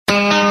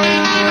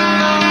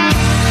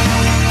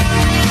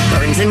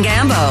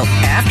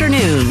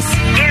afternoons.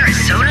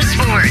 Arizona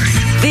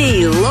Sports.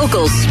 The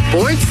local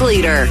sports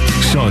leader.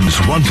 Suns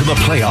run to the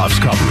playoffs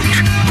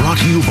coverage. Brought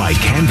to you by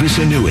Canvas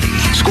Annuity.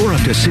 Score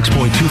up to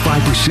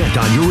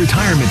 6.25% on your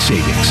retirement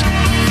savings.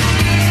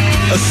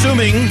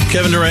 Assuming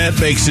Kevin Durant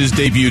makes his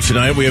debut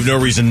tonight, we have no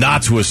reason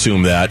not to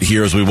assume that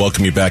here as we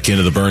welcome you back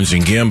into the Burns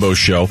and Gambo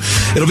show.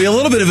 It'll be a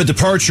little bit of a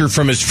departure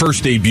from his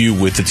first debut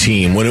with the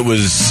team when it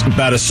was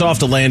about as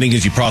soft a landing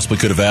as you possibly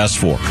could have asked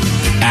for.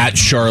 At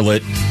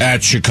Charlotte,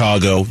 at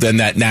Chicago, then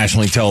that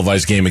nationally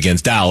televised game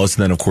against Dallas,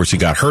 and then, of course, he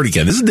got hurt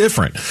again. This is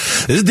different.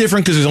 This is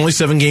different because there's only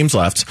 7 games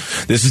left.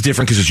 This is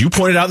different because, as you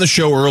pointed out in the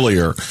show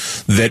earlier,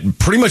 that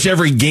pretty much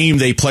every game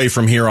they play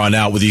from here on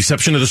out, with the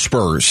exception of the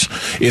Spurs,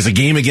 is a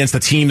game against a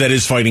team that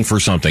is fighting for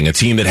something, a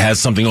team that has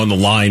something on the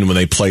line when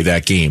they play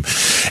that game.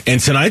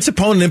 And tonight's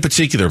opponent in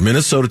particular,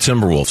 Minnesota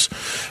Timberwolves,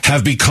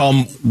 have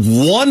become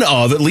one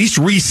of, at least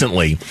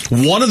recently,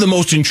 one of the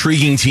most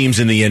intriguing teams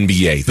in the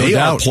NBA. They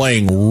are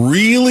playing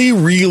really,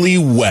 really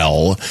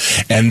well,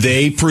 and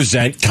they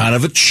present kind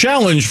of a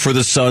challenge for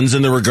the Suns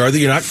in the regard that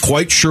you're not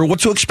quite sure what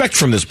to expect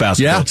from this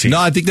basketball team.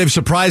 No, I think they've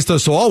surprised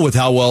us all with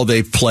how well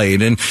they've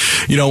played. And,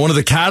 you know, one of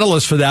the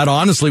catalysts for that,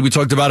 honestly, we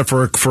talked about it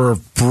for a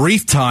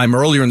brief time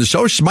earlier in the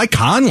show, is Mike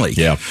Conley.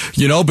 Yeah.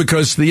 You know,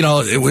 because, you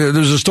know,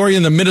 there's a story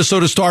in the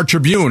Minnesota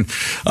Star-Tribune.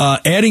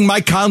 Adding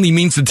Mike Conley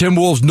means the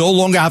Timberwolves no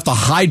longer have to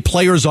hide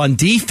players on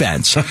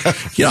defense.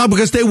 You know,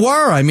 because they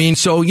were. I mean,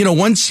 so, you know,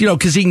 once, you know,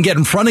 because he can get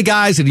in front of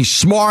guys and he's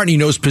smart and he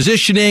knows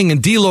positioning,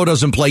 and D'Lo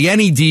doesn't play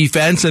any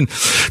defense, and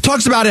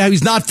talks about how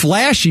he's not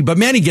flashy, but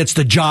man, he gets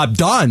the job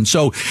done.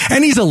 So,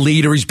 and he's a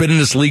leader. He's been in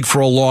this league for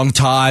a long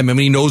time. I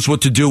mean, he knows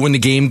what to do when the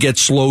game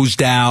slows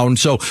down.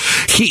 So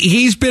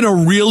he's been a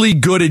really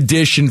good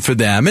addition for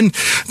them. And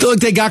look,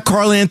 they got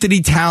Karl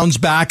Anthony Towns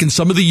back, and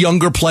some of the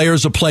younger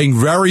players are playing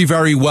very,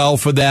 very well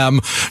for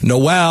them.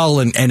 Noel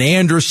and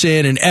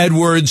Anderson and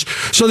Edwards.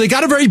 So they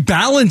got a very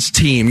balanced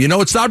team. You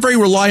know, it's not very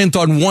reliant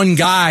on one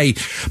guy,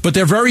 but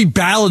they're very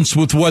balanced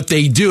with what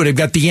they do. They've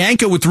got the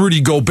anchor with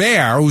Rudy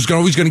Gobert, who's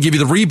always going to give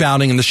you the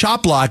rebounding and the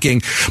shot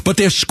blocking, but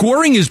their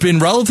scoring has been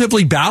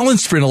relatively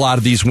balanced in a lot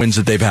of these wins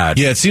that they've had.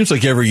 Yeah, it seems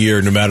like every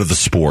year, no matter the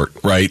sport,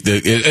 right?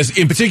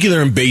 In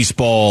particular in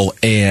baseball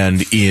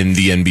and in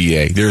the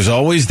NBA, there's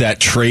always that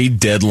trade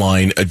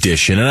deadline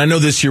edition. And I know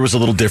this year was a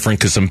little different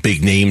because some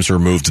big names were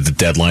moved to the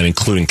deadline,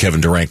 including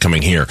Kevin Durant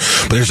coming here.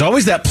 But there's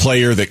always that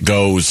player that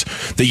goes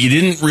that you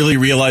didn't really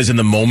realize in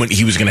the moment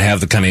he was going to have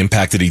the kind of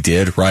impact that he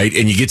did, right?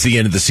 And you get to the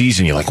end of the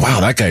season, you're like, wow,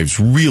 that guy's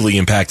really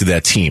impacted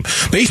that team.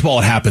 Baseball,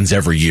 it happens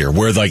every year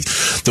where like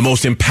the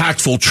most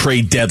impactful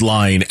trade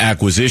deadline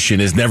acquisition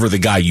is never the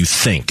guy you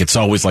think. It's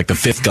always like the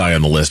 5th guy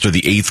on the list or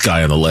the 8th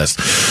guy on the list.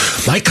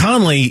 Mike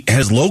Conley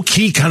has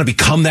low-key kind of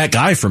become that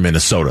guy for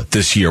Minnesota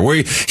this year,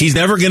 where he's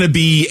never going to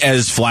be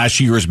as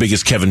flashy or as big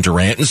as Kevin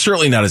Durant, and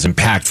certainly not as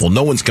impactful.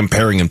 No one's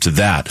comparing him to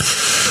that.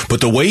 But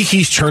the way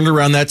he's turned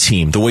around that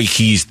team, the way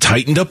he's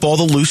tightened up all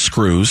the loose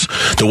screws,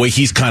 the way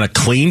he's kind of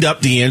cleaned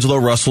up D'Angelo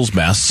Russell's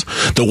mess,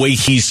 the way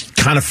he's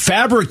kind of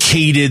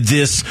fabricated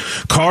this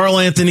Karl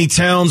Anthony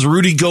Towns,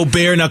 Rudy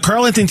Gobert. Now,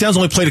 Karl Anthony Towns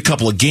only played a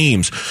couple of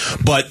games,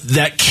 but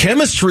that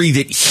chemistry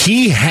that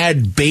he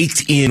had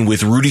baked in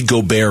with Rudy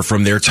Gobert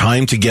from their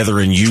time together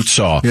in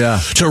Utah,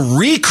 to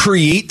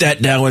recreate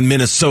that now in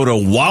Minnesota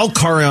while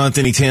Karl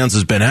Anthony Towns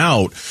has been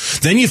out,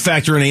 then you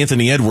factor in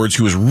Anthony Edwards,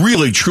 who is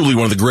really, truly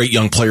one of the great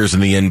young players in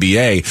the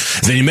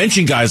NBA. Then you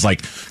mention guys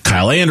like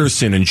Kyle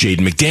Anderson and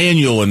Jaden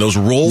McDaniel and those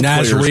role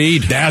players.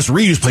 Naz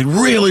Reid, who's played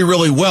really,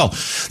 really well.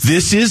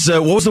 This is,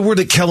 what was the word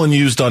that Kellen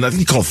used on, I think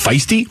he called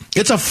feisty?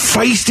 It's a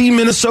feisty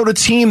Minnesota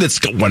team that's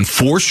won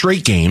 4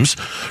 straight games.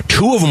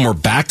 2 of them were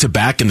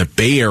back-to-back in the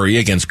Bay Area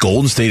against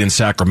Golden State and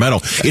Sacramento.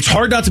 It's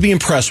hard not to be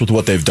impressed with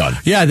what they've done.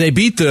 Yeah, they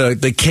beat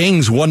the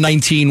Kings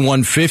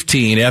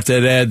 119-115 after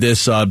they had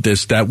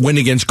that win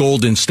against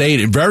Golden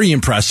State. Very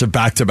impressive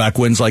back-to-back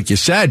wins, like you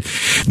said.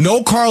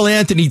 No Karl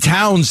Anthony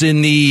Towns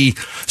in the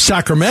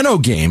Sacramento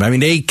game. I mean,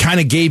 they kind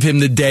of gave him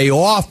the day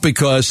off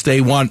because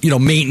they want,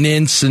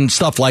 maintenance and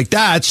stuff like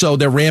that. So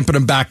they're ramping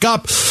him back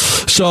up.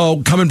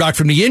 So coming back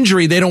from the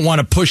injury, they don't want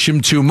to push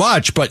him too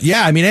much. But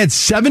yeah, I mean, they had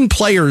 7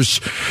 players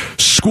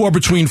score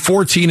between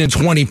 14 and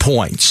 20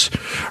 points,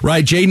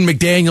 right? Jaden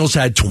McDaniels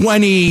had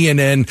 20, and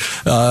then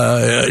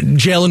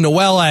Jalen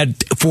Noel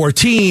had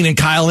 14, and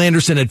Kyle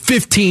Anderson had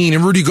 15,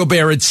 and Rudy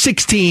Gobert had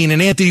 16,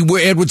 and Anthony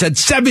Edwards had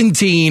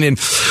 17. And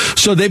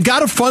so they've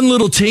got a fun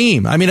little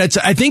team. I mean, I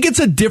think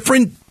it's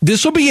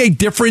this will be a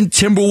different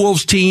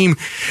Timberwolves team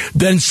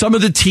than some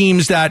of the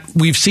teams that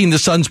we've seen the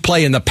Suns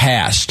play in the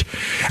past.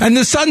 And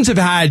the Suns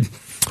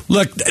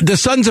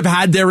have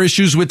had their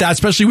issues with that,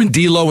 especially when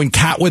D'Lo and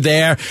Cat were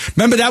there.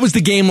 Remember, that was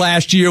the game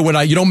last year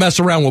when you don't mess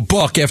around with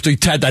Book after he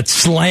had that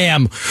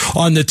slam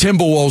on the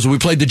Timberwolves. We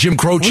played the Jim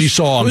Croce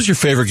song. That was your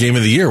favorite game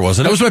of the year,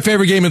 wasn't it? That was my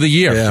favorite game of the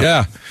year.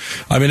 Yeah.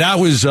 I mean, that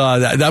was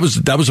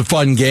a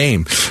fun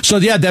game. So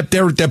yeah,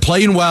 they're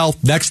playing well.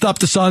 Next up,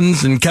 the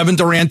Suns and Kevin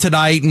Durant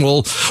tonight, and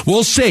we'll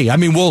see. I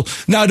mean,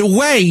 now the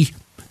way,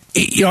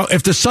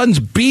 if the Suns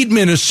beat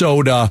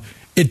Minnesota,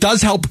 it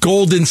does help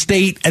Golden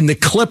State and the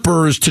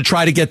Clippers to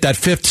try to get that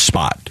 5th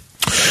spot.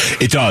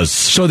 It does.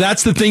 So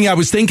that's the thing I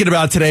was thinking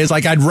about today. Is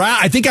like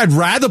I think I'd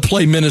rather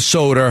play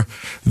Minnesota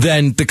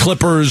than the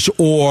Clippers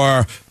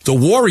or the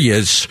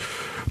Warriors.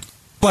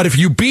 But if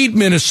you beat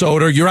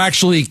Minnesota, you're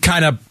actually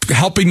kind of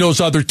helping those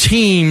other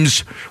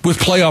teams with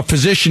playoff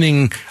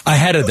positioning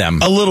ahead of them.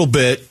 A little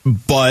bit,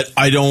 but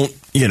I don't,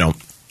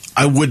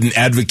 I wouldn't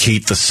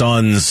advocate the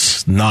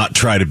Suns not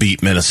try to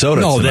beat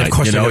Minnesota tonight. Of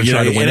course they're going to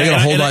try to win. They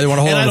want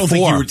to hold on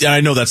to 4.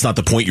 I know that's not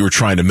the point you were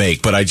trying to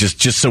make, but I just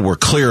so we're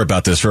clear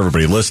about this for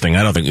everybody listening,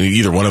 I don't think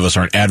either one of us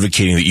aren't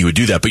advocating that you would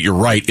do that, but you're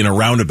right, in a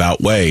roundabout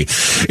way.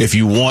 If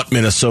you want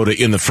Minnesota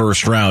in the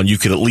first round, you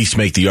could at least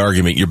make the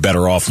argument you're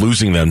better off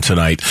losing them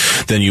tonight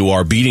than you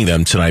are beating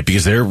them tonight,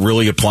 because they're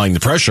really applying the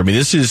pressure. I mean,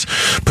 this is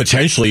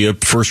potentially a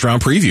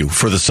first-round preview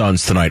for the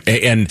Suns tonight.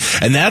 And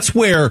that's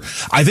where,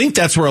 I think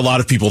that's where a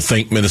lot of people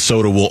think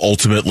Minnesota will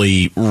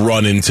ultimately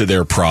run into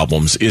their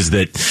problems, is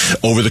that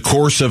over the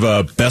course of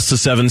a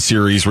best-of-7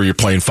 series where you're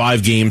playing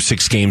 5 games,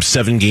 6 games,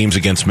 7 games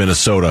against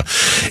Minnesota,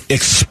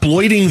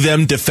 exploiting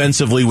them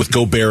defensively with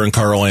Gobert and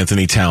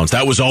Karl-Anthony Towns.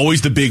 That was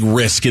always the big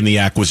risk in the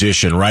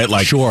acquisition, right?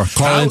 Like, sure,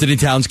 Karl-Anthony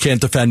Towns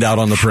can't defend out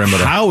on the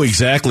perimeter. How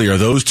exactly are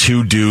those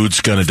two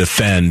dudes going to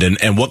defend?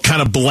 And what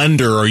kind of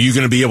blender are you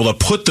going to be able to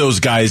put those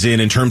guys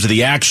in terms of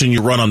the action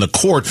you run on the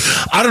court?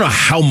 I don't know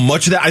how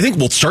much of that. I think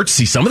we'll start to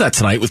see some of that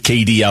tonight with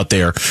KD out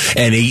there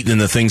and Ayton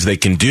and the things they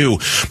can do.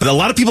 But a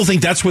lot of people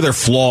think that's where their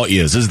flaw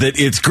is that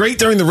it's great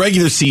during the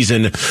regular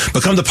season,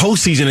 but come the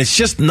postseason, it's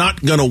just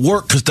not going to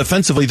work because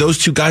defensively those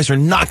two guys are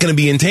not going to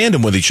be in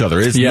tandem with each other.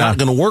 It's not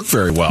going to work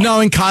very well. No,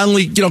 and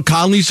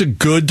Conley's a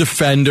good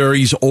defender.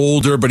 He's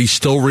older, but he's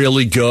still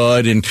really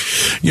good. And,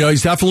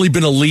 he's definitely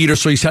been a leader.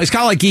 So he's kind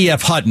of like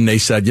E.F. Hutton, they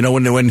said.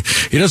 When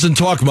he doesn't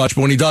talk much,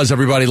 but when he does,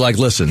 everybody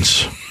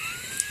listens.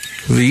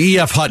 The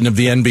E.F. Hutton of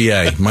the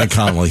NBA, Mike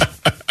Conley.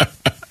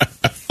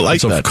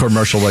 Like that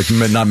commercial,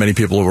 not many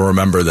people will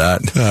remember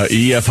that.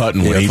 E.F.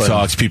 Hutton, when he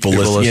talks, people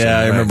listen. Yeah,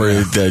 I remember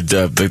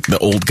the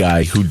old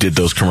guy who did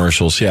those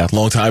commercials. Yeah,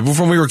 long time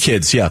when we were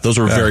kids. Yeah, those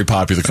were very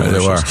popular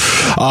commercials.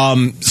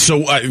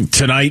 So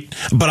tonight,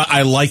 but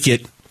I like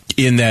it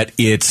in that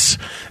it's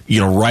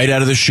right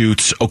out of the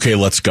chutes. Okay,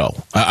 let's go.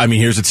 I mean,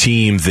 here's a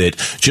team that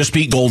just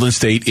beat Golden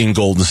State in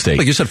Golden State.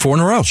 Like you said, 4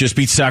 in a row. Just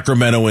beat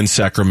Sacramento in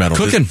Sacramento.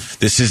 Cooking.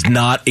 This is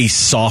not a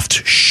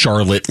soft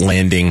Charlotte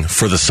landing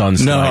for the Suns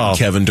tonight.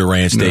 Kevin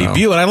Durant's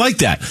debut, and I like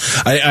that.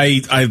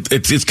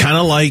 It's kind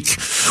of like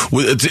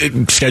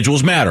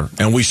schedules matter,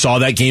 and we saw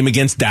that game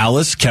against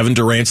Dallas. Kevin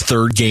Durant's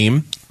 3rd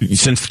game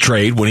since the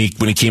trade when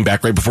he came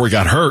back right before he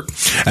got hurt,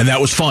 and that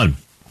was fun.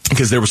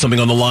 Because there was something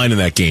on the line in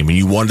that game, and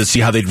you wanted to see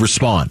how they'd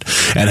respond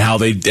and how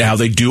they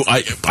do.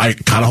 I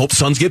kind of hope the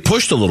Suns get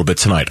pushed a little bit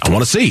tonight. I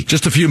want to see.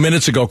 Just a few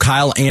minutes ago,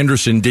 Kyle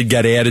Anderson did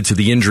get added to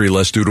the injury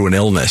list due to an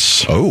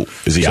illness. Oh,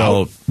 is he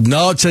out?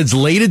 No, it says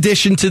late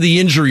addition to the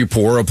injury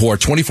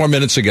report 24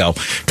 minutes ago.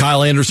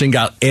 Kyle Anderson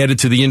got added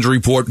to the injury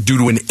report due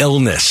to an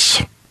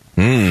illness.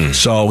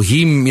 So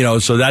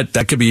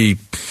that could be,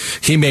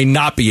 he may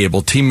not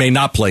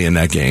play in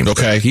that game.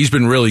 Okay. He's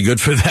been really good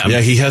for them.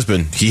 Yeah, he has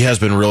been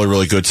really,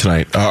 really good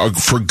tonight.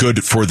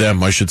 Good for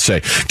them, I should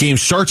say. Game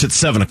starts at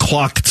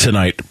 7:00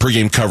 tonight.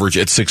 Pregame coverage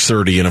at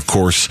 6:30. And of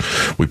course,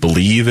 we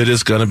believe it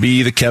is going to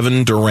be the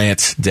Kevin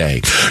Durant day.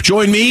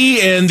 Join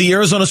me and the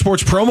Arizona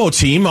Sports promo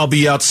team. I'll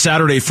be out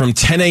Saturday from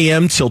 10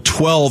 a.m. till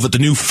 12 at the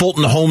new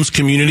Fulton Homes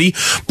community,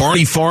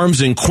 Barney Farms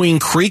in Queen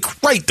Creek,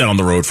 right down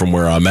the road from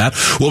where I'm at.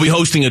 We'll be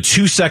hosting a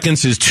 2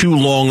 seconds is too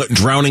long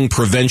drowning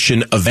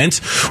prevention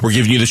event. We're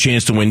giving you the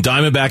chance to win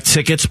Diamondback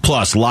tickets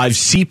plus live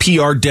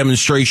CPR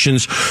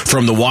demonstrations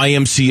from the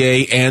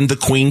YMCA and the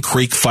Queen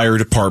Creek Fire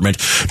Department.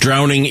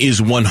 Drowning is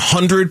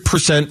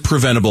 100%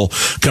 preventable.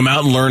 Come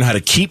out and learn how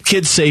to keep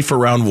kids safe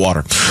around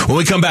water. When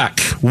we come back,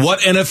 what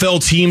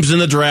NFL teams in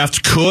the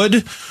draft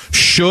could,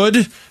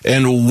 should,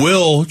 and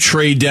will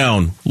trade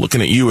down?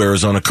 Looking at you,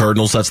 Arizona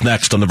Cardinals. That's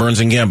next on the Burns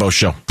and Gambo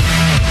Show.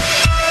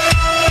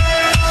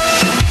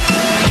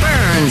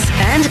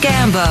 And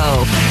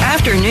Gambo.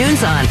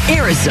 Afternoons on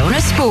Arizona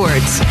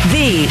Sports,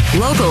 the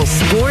local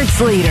sports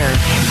leader.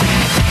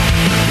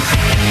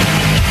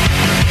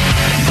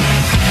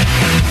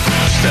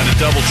 Just had a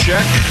double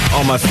check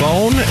on my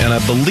phone, and I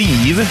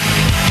believe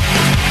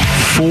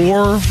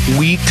 4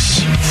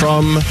 weeks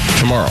from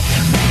tomorrow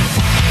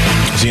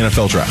is the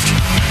NFL draft.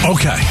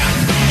 Okay.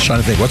 Just trying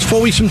to think. What's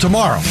 4 weeks from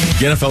tomorrow?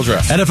 The NFL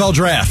draft. NFL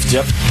draft.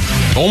 Yep.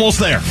 Almost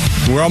there.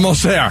 We're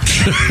almost there.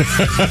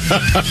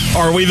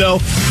 Are we, though?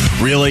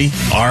 Really?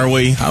 Are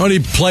we? How many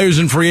players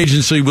in free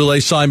agency will they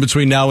sign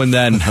between now and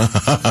then?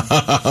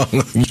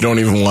 You don't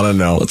even want to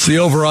know. What's the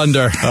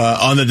over/under?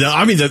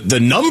 The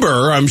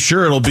number. I'm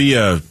sure it'll be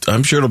a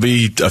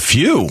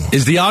few.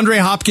 Is DeAndre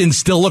Hopkins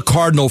still a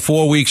Cardinal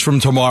 4 weeks from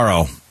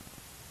tomorrow?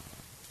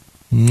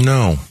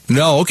 No.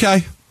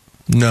 Okay.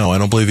 No, I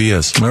don't believe he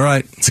is. All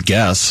right. It's a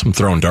guess. I'm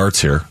throwing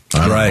darts here.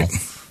 I don't know.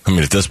 I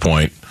mean, at this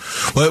point.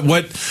 What?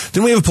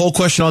 Didn't we have a poll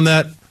question on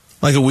that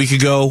like a week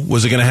ago?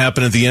 Was it going to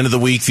happen at the end of the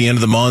week, the end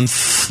of the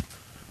month?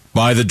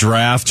 by the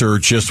draft or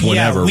just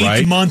whenever, week,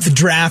 right? month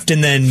draft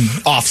and then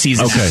off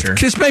season. Okay. After.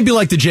 This may be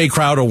like the Jay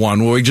Crowder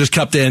one, where we just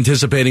kept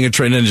anticipating a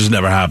trade and it just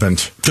never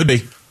happened. Could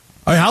be.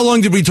 I mean, how long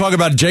did we talk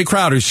about Jay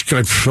Crowder?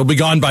 He'll be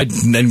gone by,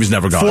 and he was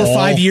never gone. 4 or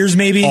 5 years,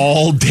 maybe.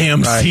 All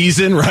damn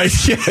season, right?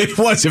 Yeah, it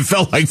was. It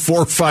felt like 4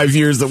 or 5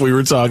 years that we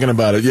were talking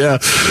about it. Yeah.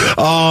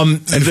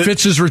 And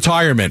Fitz's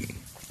retirement.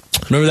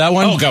 Remember that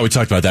one? Oh, God, we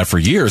talked about that for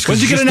years.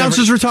 When's he going to announce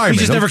his retirement?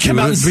 He just never came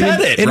out and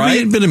said it, right?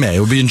 It'll be in May.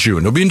 It'll be in June.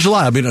 It'll be in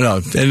July. And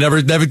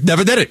never did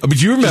it. But do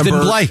you remember,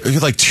 didn't play.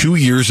 like 2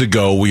 years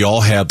ago, we all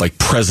had like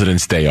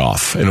President's Day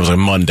off, and it was a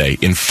Monday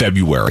in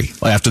February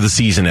after the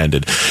season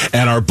ended.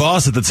 And our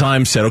boss at the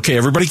time said, okay,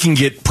 everybody can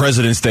get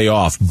President's Day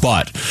off,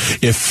 but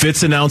if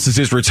Fitz announces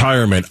his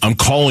retirement, I'm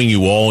calling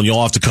you all, and you'll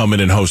all have to come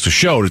in and host a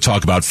show to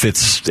talk about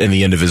Fitz and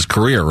the end of his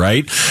career,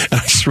 right? And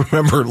I just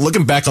remember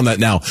looking back on that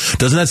now,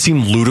 doesn't that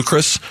seem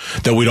ludicrous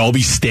that we'd all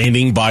be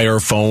standing by our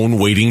phone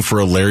waiting for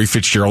a Larry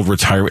Fitzgerald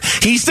retirement?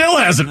 He still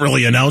hasn't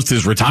really announced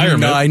his retirement.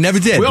 No, I never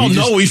did. We all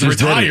know he's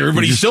just retired,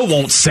 but he still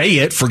won't say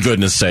it, for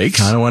goodness sakes.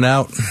 Kind of went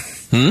out.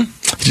 He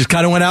just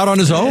kind of went out on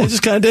his own. It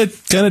just kind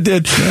of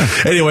did. Yeah.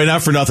 Anyway,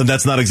 not for nothing.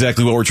 That's not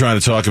exactly what we're trying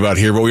to talk about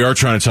here. What we are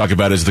trying to talk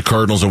about is the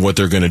Cardinals and what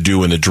they're going to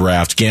do in the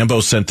draft.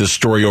 Gambo sent this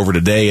story over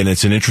today, and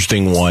it's an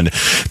interesting one.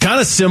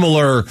 Kind of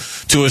similar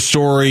to a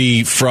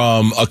story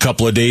from a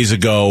couple of days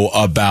ago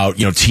about,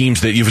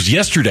 teams that it was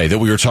yesterday that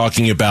we were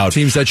talking about.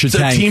 Teams that should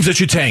tank. Teams that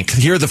should tank.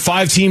 Here are the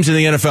 5 teams in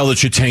the NFL that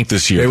should tank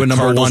this year. They were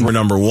number Cardinals one. were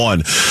number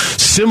 1.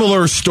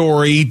 Similar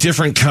story,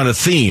 different kind of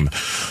theme.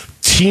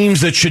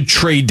 Teams that should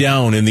trade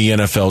down in the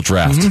NFL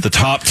draft. The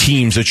top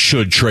teams that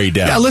should trade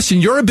down. Yeah, listen,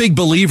 you're a big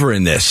believer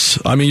in this.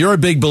 I mean, you're a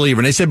big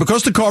believer. And they say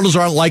because the Cardinals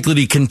aren't likely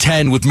to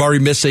contend with Murray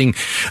missing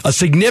a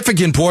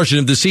significant portion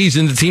of the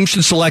season, the team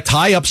should select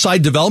high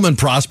upside development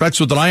prospects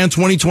with an eye on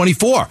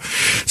 2024.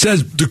 It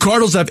says the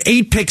Cardinals have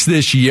 8 picks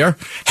this year,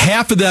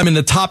 half of them in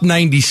the top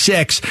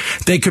 96.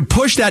 They could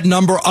push that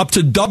number up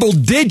to double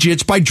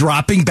digits by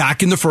dropping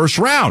back in the first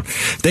round.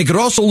 They could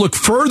also look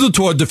further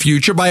toward the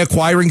future by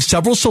acquiring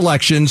several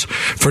selections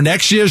for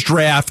next year's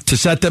draft to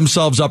set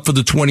themselves up for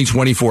the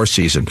 2024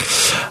 season.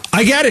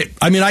 I get it.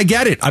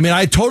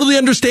 I totally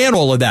understand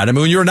all of that. I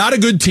mean, when you're not a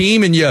good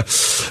team and you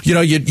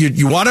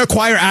want to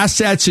acquire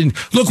assets, and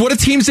look, what do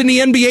teams in the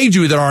NBA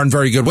do that aren't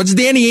very good? What's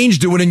Danny Ainge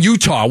doing in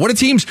Utah? What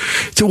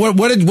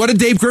did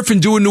Dave Griffin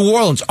do in New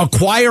Orleans?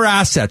 Acquire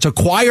assets,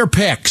 acquire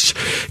picks,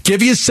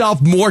 give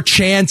yourself more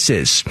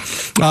chances.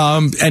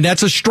 And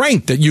that's a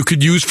strength that you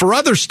could use for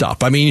other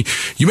stuff. I mean,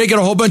 you may get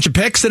a whole bunch of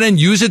picks and then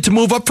use it to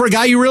move up for a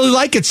guy you really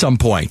like at some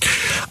point.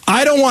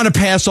 I don't want to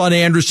pass on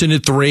Anderson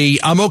at 3.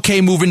 I'm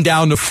okay moving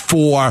down to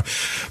 4.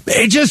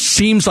 It just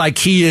seems like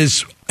he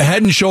is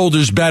head and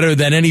shoulders better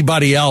than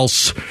anybody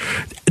else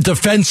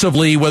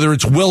defensively, whether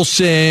it's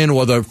Wilson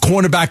or the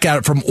cornerback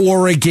out from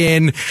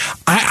Oregon.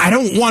 I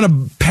don't want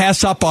to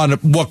pass up on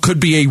what could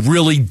be a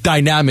really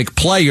dynamic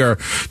player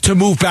to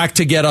move back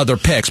to get other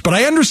picks. But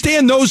I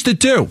understand those that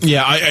do.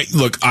 Yeah,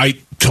 I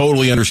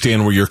totally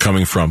understand where you're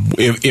coming from.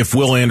 If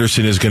Will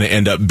Anderson is going to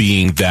end up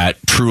being that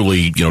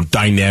truly,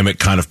 dynamic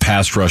kind of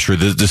pass rusher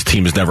this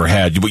team has never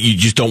had, you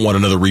just don't want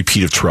another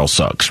repeat of Terrell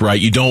Suggs, right?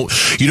 You don't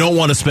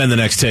want to spend the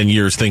next 10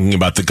 years thinking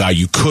about the guy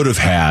you could have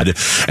had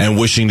and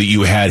wishing that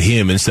you had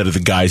him instead of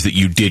the guys that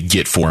you did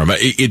get for him.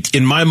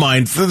 In my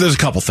mind, there's a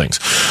couple things.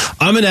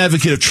 I'm an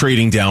advocate of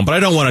trading down, but I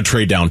don't want to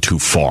trade down too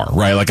far,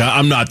 right? Like,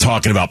 I'm not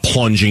talking about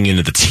plunging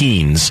into the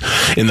teens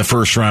in the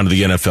first round of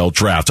the NFL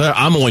draft.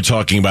 I'm only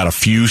talking about a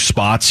few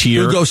spots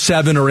here. We'll go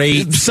 7 or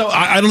 8. So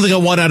I don't think I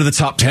want out of the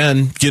top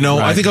 10. Right.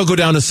 I think I'll go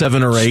down to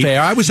 7 or 8. Fair.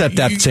 I was at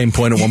that same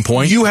point at one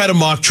point. You had a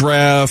mock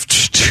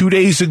draft 2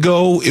 days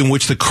ago in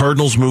which the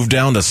Cardinals moved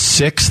down to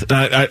 6th.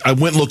 I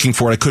went looking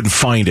for it. I couldn't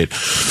find it.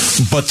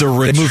 But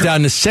they moved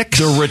down to 6.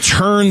 The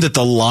return that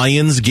the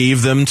Lions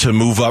gave them to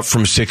move up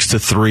from 6 to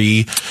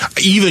 3,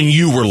 even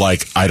you were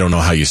like, I don't know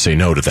how you say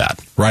no to that,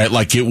 right?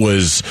 Like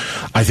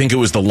I think it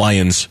was the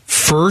Lions'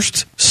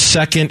 1st,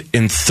 2nd,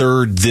 and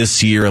 3rd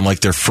this year, and like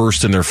their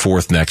 1st and their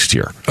 4th next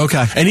year.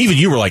 Okay. And even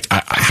you were like,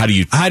 how do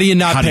you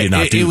not do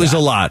that? It was a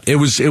lot. It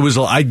was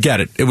I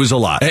get it. It was a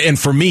lot. And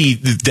for me,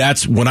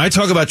 that's when I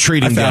talk about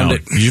trading down.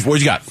 What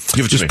you got?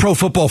 Give it to me. Just Pro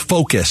Football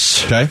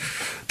Focus. Okay.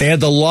 They had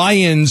the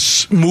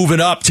Lions moving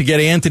up to get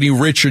Anthony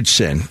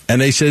Richardson.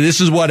 And they said this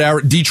is what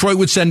Detroit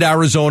would send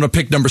Arizona,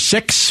 pick number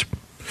 6,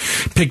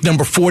 pick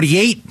number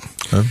 48,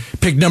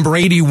 pick number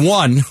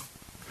 81,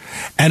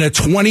 and a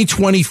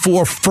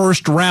 2024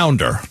 first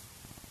rounder.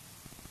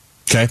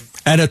 Okay.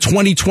 And a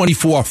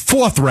 2024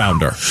 fourth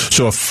rounder.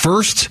 So a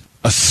first,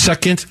 a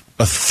second,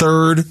 a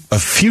third, a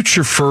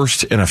future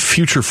first, and a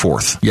future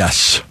fourth.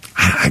 Yes.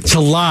 It's a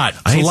lot.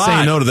 I ain't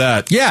saying no to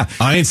that. Yeah.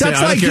 I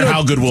don't care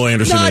how good Will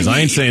Anderson is. I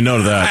ain't saying no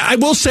to that. I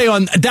will say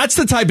that's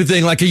the type of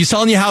thing, like, are you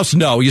selling your house?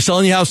 No. Are you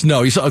selling your house?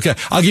 No. Okay,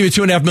 I'll give you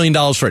 $2.5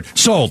 million for it.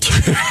 Sold.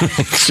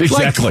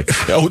 Exactly.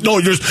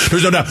 No,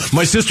 there's no doubt.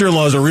 My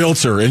sister-in-law is a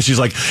realtor, and she's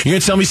like, you're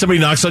going to tell me somebody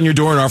knocks on your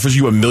door and offers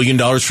you $1 million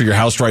for your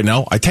house right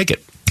now? I take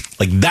it.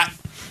 Like that.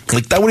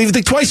 Like, I wouldn't even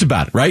think twice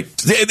about it, right?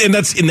 And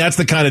that's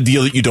the kind of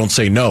deal that you don't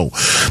say no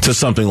to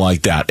something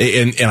like that.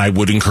 And I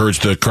would encourage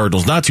the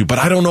Cardinals not to, but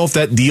I don't know if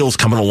that deal's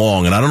coming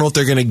along, and I don't know if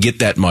they're going to get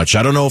that much.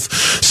 I don't know if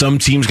some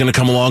team's going to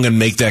come along and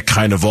make that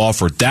kind of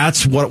offer.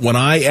 That's what, when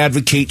I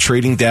advocate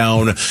trading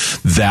down,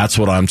 that's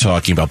what I'm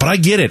talking about. But I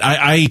get it.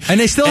 And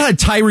they still had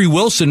Tyree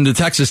Wilson, the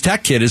Texas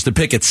Tech kid, as the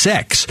pick at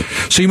 6.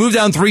 So you move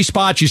down 3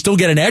 spots, you still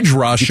get an edge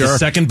rusher. The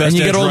second best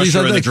edge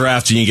rusher in the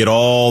draft, and you get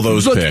all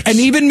those picks. And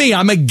even me,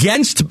 I'm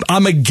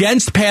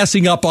against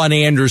passing up on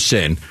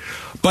Anderson.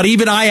 But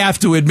even I have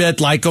to admit,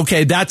 like,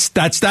 okay, that's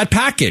that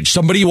package.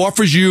 Somebody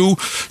offers you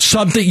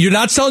something. You're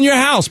not selling your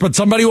house, but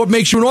somebody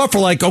makes you an offer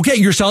like, okay,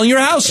 you're selling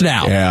your house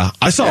now. Yeah.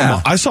 I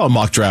saw a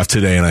mock draft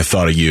today, and I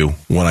thought of you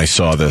when I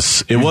saw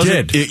this.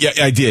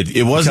 I did.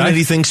 It wasn't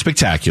anything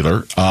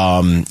spectacular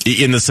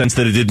in the sense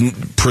that it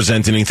didn't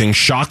present anything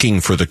shocking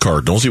for the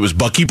Cardinals. It was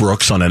Bucky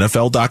Brooks on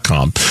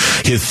NFL.com.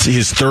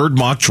 His third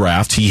mock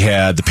draft, he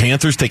had the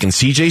Panthers taking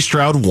C.J.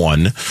 Stroud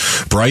 1,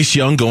 Bryce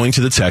Young going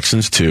to the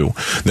Texans 2,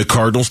 the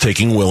Cardinals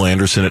taking Will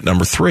Anderson at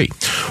number 3.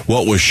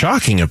 What was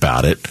shocking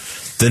about it,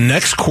 the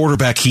next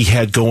quarterback he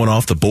had going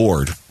off the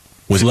board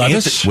was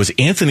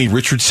Anthony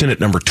Richardson at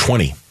number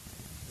 20.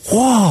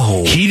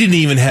 Whoa. He didn't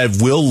even have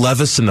Will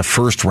Levis in the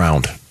first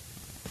round.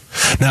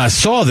 Now, I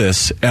saw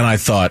this, and I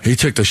thought... He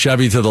took the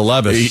Chevy to the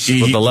Levis,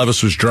 but the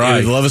Levis was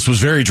dry. The Levis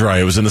was very dry.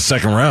 It was in the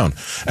second round.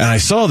 And I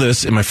saw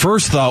this, and my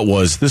first thought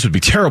was, this would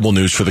be terrible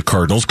news for the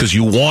Cardinals, because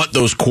you want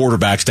those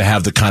quarterbacks to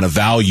have the kind of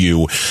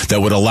value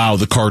that would allow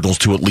the Cardinals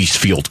to at least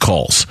field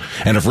calls.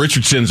 And if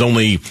Richardson's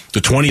only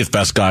the 20th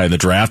best guy in the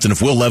draft, and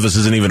if Will Levis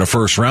isn't even a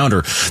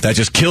first-rounder, that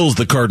just kills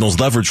the Cardinals'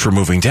 leverage for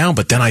moving down.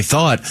 But then I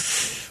thought...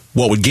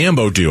 what would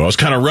Gambo do? I was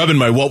kind of rubbing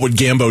my what would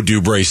Gambo do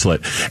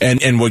bracelet.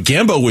 And what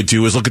Gambo would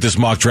do is look at this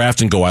mock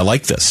draft and go, I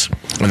like this.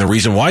 And the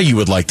reason why you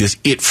would like this,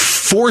 it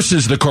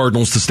forces the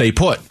Cardinals to stay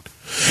put.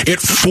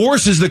 It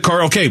forces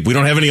the okay, we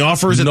don't have any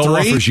offers at 3. No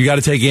offers. You got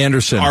to take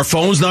Anderson. Our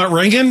phone's not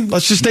ringing.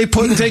 Let's just stay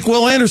put and take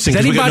Will Anderson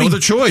because we got no other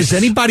choice. Is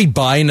anybody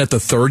buying that the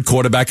third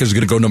quarterback is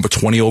going to go number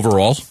 20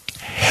 overall?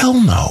 Hell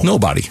no.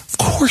 Nobody. Of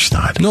course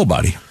not.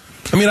 Nobody.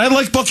 I mean, I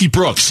like Bucky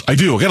Brooks. I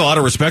do. I got a lot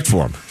of respect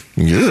for him.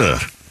 Yeah.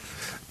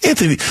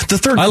 Anthony, the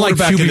third I like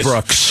quarterback QB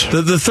Brooks.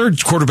 The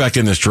third quarterback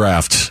in this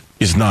draft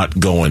is not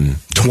going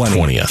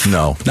 20th.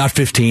 No, not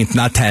 15th,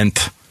 not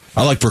 10th.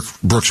 I like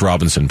Brooks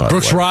Robinson, by the way.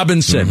 Brooks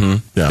Robinson.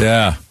 Mm-hmm.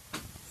 Yeah.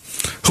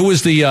 Who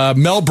is the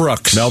Mel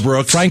Brooks? Mel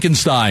Brooks.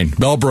 Frankenstein.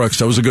 Mel Brooks.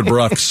 That was a good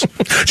Brooks.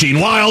 Gene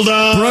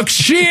Wilder. Brooks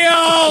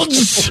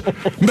Shields.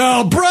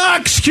 Mel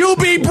Brooks.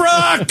 QB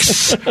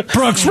Brooks.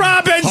 Brooks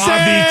Robinson.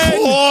 Bobby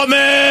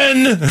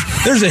Corman.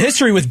 There's a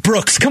history with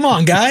Brooks. Come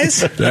on,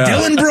 guys.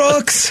 Dylan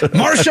Brooks.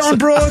 Marshawn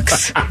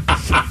Brooks.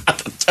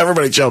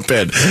 Everybody jump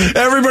in.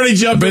 Everybody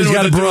jump in.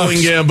 Got with the dueling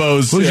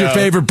Gambos. Who's your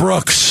favorite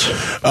Brooks?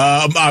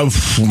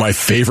 My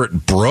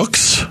favorite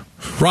Brooks?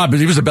 Rob,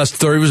 he was the best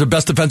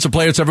defensive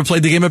player that's ever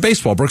played the game of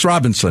baseball. Brooks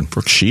Robinson.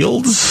 Brooks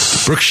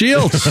Shields? Brooks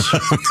Shields.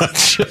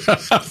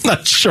 I'm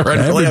not sure.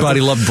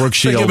 Everybody loved Brooks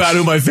Shields. Think about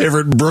who my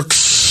favorite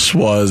Brooks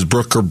was.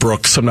 Brooke or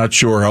Brooks. I'm not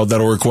sure how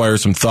that'll require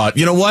some thought.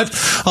 You know what?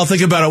 I'll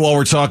think about it while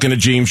we're talking to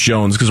James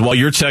Jones, because while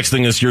you're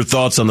texting us your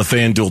thoughts on the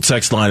FanDuel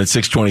text line at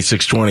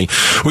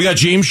 620-620, we got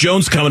James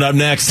Jones coming up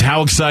next.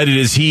 How excited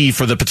is he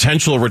for the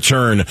potential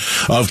return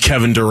of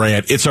Kevin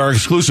Durant? It's our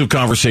exclusive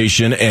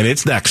conversation, and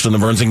it's next on the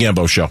Burns and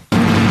Gambo Show.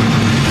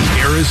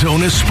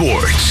 Arizona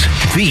Sports,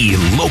 the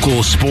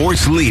local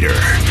sports leader.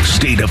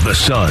 State of the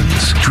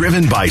Suns,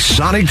 driven by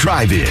Sonic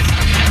Drive-In.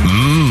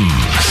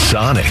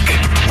 Sonic.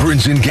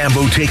 Burns and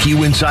Gambo take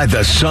you inside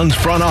the Suns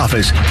front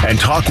office and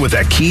talk with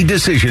a key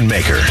decision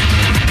maker.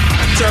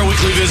 It's our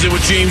weekly visit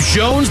with James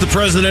Jones, the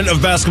president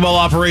of basketball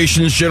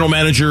operations, general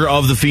manager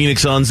of the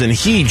Phoenix Suns, and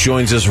he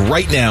joins us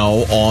right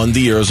now on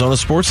the Arizona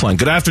Sports Line.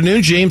 Good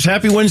afternoon, James.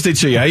 Happy Wednesday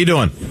to you. How you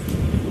doing?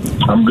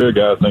 I'm good,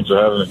 guys. Thanks for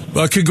having me.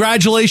 Well,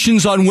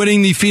 congratulations on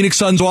winning the Phoenix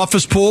Suns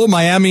office pool.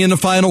 Miami in the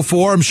Final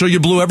Four. I'm sure you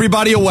blew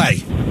everybody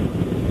away.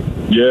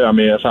 Yeah, I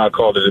mean, that's how I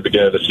called it at the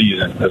beginning of the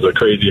season. As a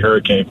crazy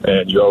Hurricane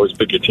fan, you always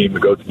pick your team to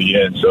go to the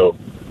end. So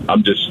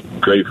I'm just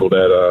grateful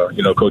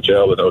that, Coach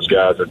L and those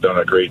guys have done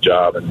a great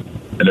job, and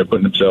they're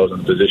putting themselves in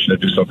a position to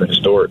do something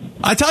historic.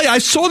 I tell you, I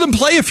saw them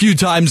play a few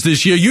times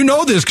this year. You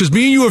know this because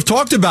me and you have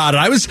talked about it.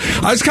 I was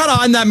kind of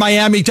on that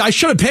Miami. I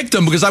should have picked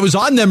them because I was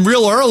on them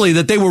real early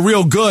that they were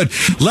real good.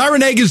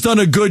 Larinaga's done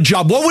a good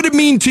job. What would it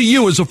mean to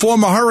you as a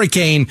former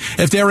Hurricane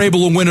if they're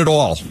able to win it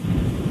all?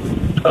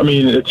 I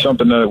mean, it's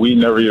something that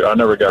I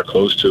never got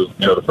close to.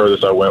 The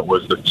furthest I went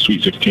was the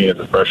Sweet 16 as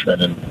a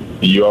freshman, and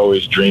you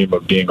always dream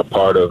of being a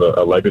part of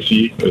a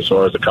legacy as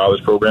far as the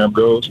college program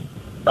goes.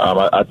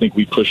 I think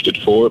we pushed it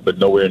forward, but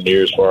nowhere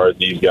near as far as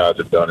these guys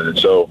have done it. And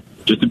so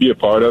just to be a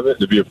part of it,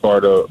 to be a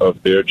part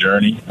of their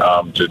journey,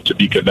 to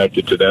be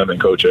connected to them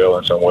and Coach L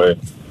in some way,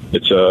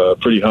 it's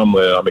pretty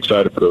humbling. I'm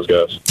excited for those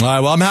guys. All right,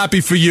 well, I'm happy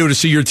for you to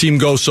see your team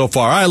go so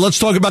far. All right, let's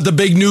talk about the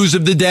big news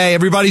of the day.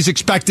 Everybody's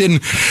expecting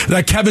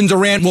that Kevin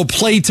Durant will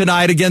play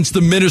tonight against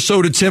the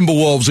Minnesota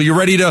Timberwolves. Are you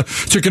ready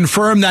to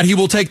confirm that he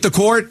will take the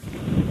court?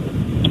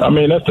 I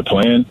mean, that's the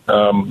plan.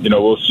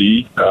 We'll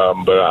see.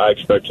 But I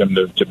expect him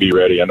to be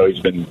ready. I know he's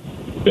been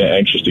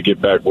anxious to get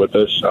back with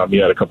us. He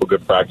had a couple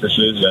good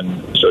practices,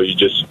 and so we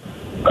just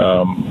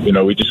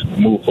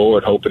move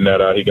forward hoping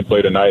that he can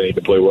play tonight and he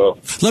can play well.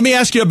 Let me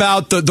ask you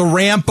about the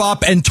ramp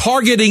up and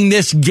targeting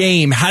this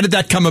game. How did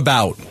that come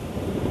about?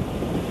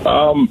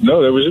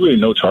 No, there was really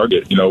no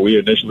target. We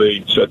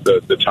initially set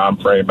the time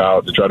frame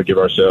out to try to give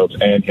ourselves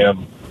and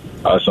him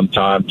some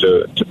time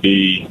to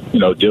be,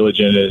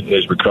 diligent in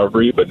his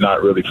recovery, but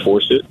not really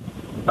force it.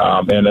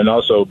 And then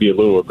also be a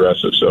little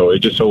aggressive. So it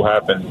just so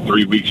happened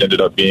 3 weeks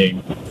ended up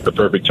being the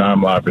perfect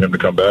timeline for him to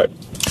come back.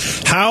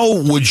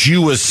 How would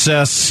you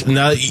assess,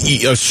 now,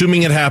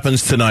 assuming it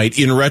happens tonight,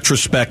 in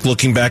retrospect,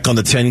 looking back on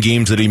the 10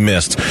 games that he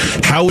missed,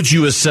 how would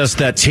you assess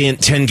that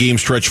 10-game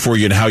stretch for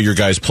you and how your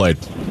guys played?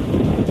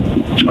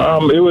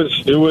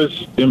 It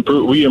was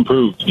improved. We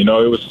improved.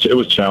 It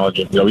was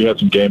challenging. We had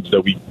some games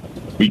that we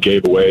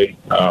gave away.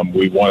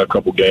 We won a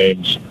couple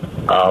games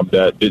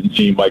that didn't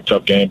seem like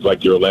tough games,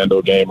 like the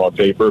Orlando game on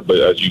paper. But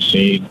as you've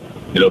seen,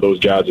 those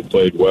guys have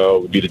played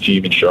well. We beat a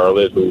team in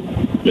Charlotte who,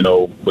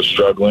 was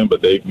struggling,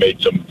 but they've made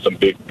some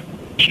big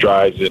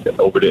strides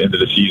over the end of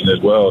the season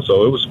as well.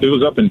 So it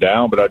was up and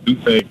down, but I do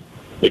think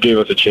it gave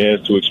us a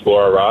chance to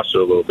explore our roster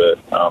a little bit.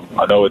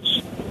 I know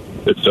it's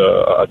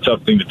a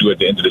tough thing to do at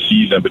the end of the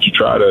season, but you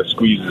try to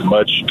squeeze as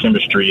much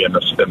chemistry in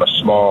a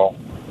small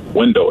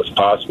window as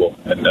possible.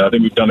 And I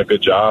think we've done a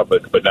good job,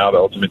 but now the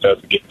ultimate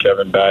task to get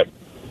Kevin back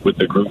with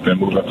the group and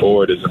moving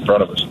forward is in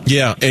front of us.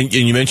 Yeah, and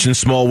you mentioned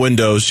small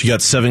windows. You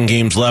got 7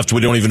 games left.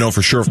 We don't even know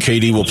for sure if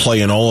KD will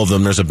play in all of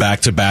them. There's a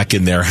back-to-back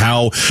in there.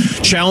 How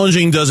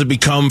challenging does it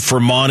become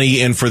for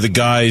Monty and for the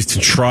guys to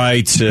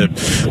try to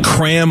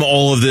cram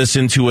all of this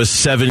into a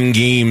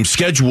 7-game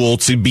schedule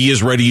to be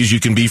as ready as you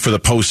can be for the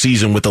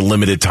postseason with a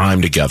limited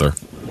time together?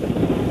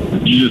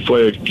 You just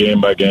play it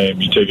game by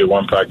game. You take it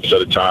one practice at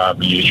a time,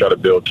 and you try to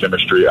build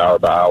chemistry hour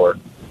by hour.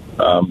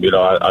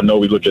 I know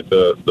we look at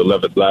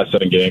the last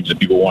 7 games and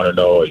people want to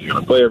know, are you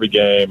going to play every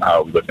game?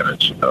 How are we looking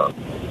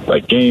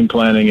at game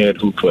planning it,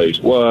 who plays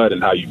what,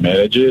 and how you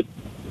manage it?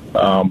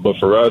 But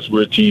for us,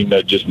 we're a team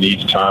that just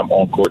needs time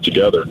on court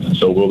together. And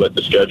so we'll let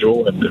the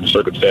schedule and the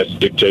circumstances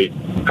dictate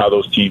how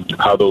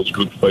those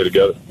groups play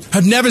together.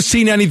 I've never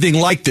seen anything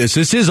like this.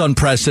 This is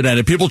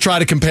unprecedented. People try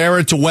to compare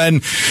it to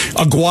when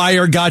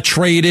Aguirre got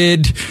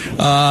traded,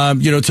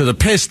 to the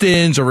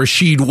Pistons or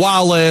Rasheed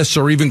Wallace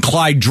or even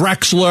Clyde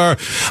Drexler,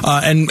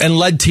 and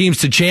led teams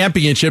to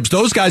championships.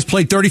 Those guys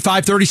played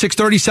 35, 36,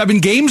 37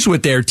 games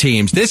with their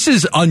teams. This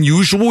is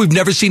unusual. We've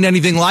never seen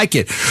anything like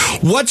it.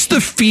 What's the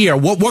fear?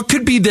 What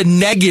could be the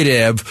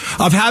negative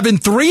of having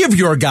 3 of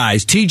your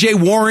guys, TJ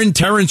Warren,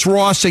 Terrence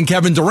Ross, and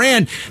Kevin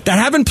Durant, that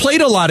haven't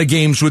played a lot of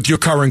games with your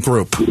current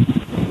group?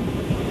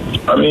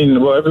 I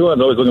mean, well, everyone's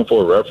always looking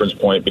for a reference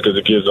point because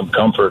it gives them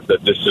comfort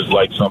that this is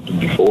like something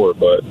before.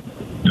 But,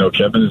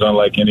 Kevin is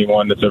unlike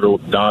anyone that's ever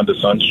donned the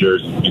Suns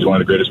jersey. He's one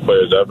of the greatest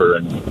players ever.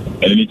 And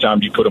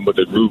anytime you put him with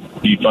a group,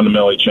 he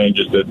fundamentally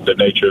changes the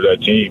nature of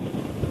that team.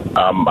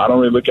 I don't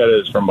really look at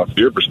it as from a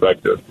fear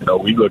perspective.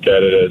 We look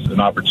at it as an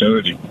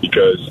opportunity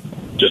because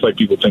just like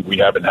people think we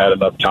haven't had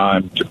enough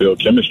time to build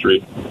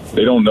chemistry,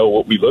 they don't know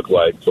what we look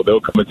like. So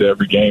they'll come into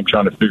every game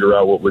trying to figure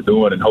out what we're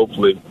doing, and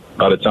hopefully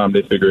by the time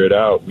they figure it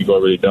out, we've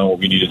already done what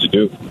we needed to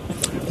do.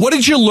 What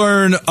did you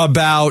learn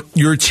about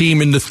your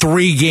team in the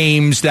 3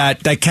 games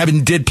that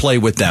Kevin did play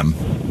with them?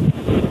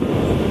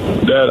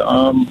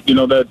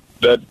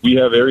 That we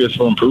have areas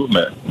for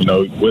improvement.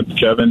 With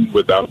Kevin,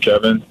 without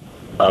Kevin,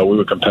 we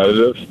were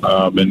competitive,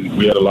 and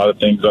we had a lot of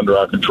things under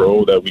our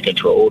control that we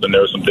controlled, and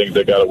there were some things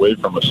that got away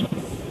from us.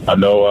 I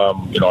know,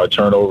 our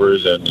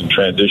turnovers and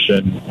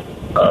transition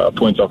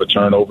points off of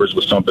turnovers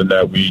was something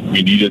that we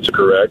needed to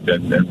correct,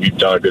 and we've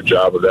done a good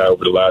job of that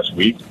over the last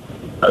week.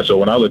 So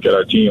when I look at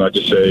our team, I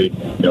just say,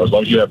 as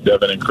long as you have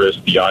Devin and Chris,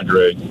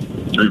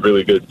 DeAndre, 3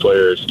 really good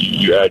players,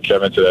 you add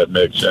Kevin to that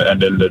mix,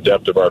 and then the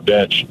depth of our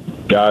bench,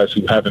 guys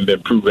who haven't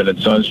been proven in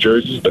Suns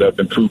jerseys but have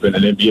been proven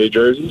in NBA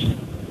jerseys.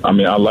 I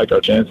mean, I like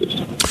our chances.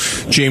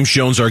 James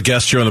Jones, our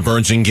guest here on the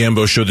Burns and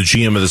Gambo Show, the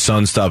GM of the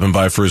Suns, stopping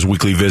by for his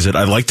weekly visit.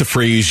 I like the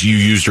phrase you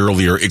used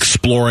earlier,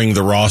 exploring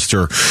the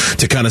roster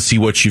to kind of see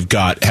what you've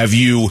got.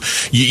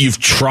 You've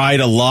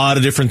tried a lot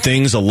of different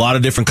things, a lot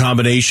of different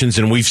combinations,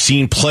 and we've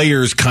seen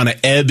players kind of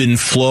ebb and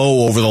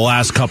flow over the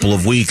last couple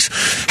of weeks.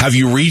 Have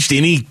you reached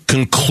any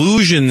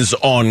conclusions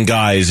on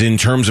guys in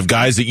terms of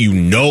guys that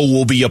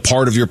will be a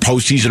part of your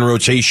postseason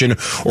rotation,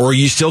 or are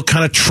you still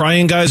kind of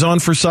trying guys on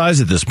for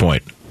size at this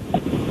point?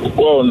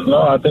 Well,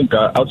 no, I think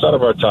outside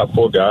of our top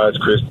 4 guys,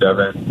 Chris,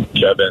 Devin,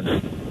 Kevin,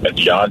 and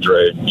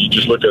DeAndre, you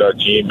just look at our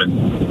team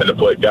and the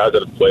guys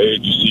that have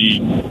played, you see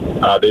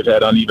they've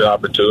had uneven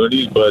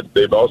opportunities, but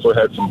they've also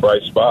had some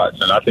bright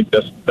spots, and I think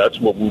that's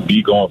what we'll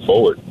be going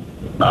forward.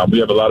 We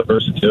have a lot of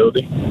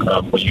versatility.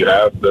 When you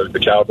have the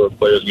caliber of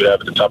players we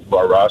have at the top of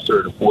our roster,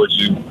 it affords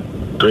you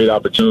great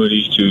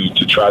opportunities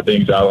to try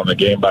things out on a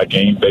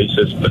game-by-game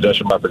basis,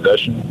 possession by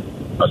possession.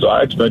 So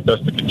I expect us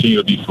to continue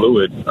to be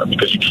fluid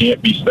because you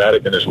can't be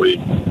static in this league.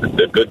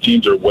 The good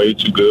teams are way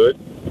too good,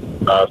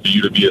 for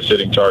you to be a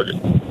sitting target.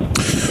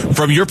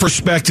 From your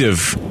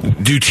perspective,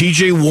 do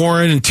T.J.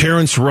 Warren and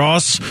Terrence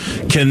Ross,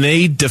 can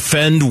they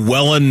defend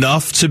well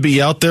enough to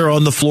be out there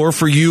on the floor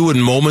for you in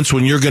moments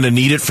when you're going to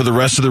need it for the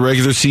rest of the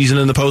regular season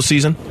and the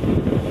postseason?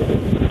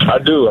 I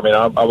do. I mean,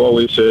 I've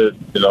always said,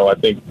 I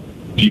think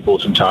people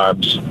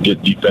sometimes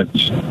get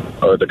defense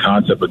or the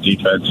concept of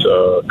defense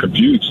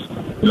confused.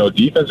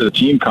 Defense is a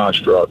team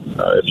construct.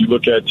 If you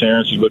look at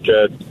Terrence, you look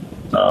at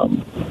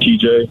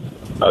TJ,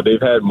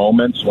 they've had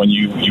moments when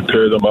you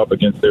pair them up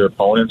against their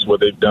opponents where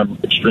they've done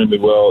extremely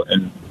well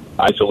in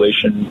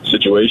isolation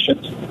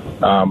situations.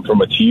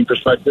 From a team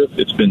perspective,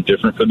 it's been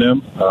different for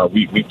them.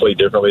 We play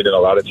differently than a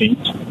lot of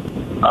teams.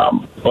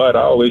 But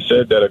I always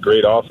said that a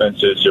great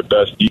offense is your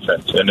best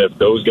defense. And if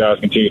those guys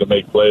continue to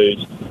make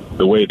plays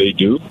the way they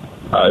do,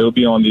 it'll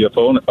be on the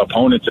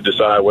opponent to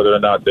decide whether or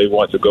not they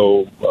want to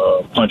go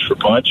punch for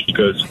punch,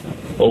 because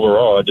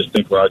overall, I just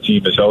think when our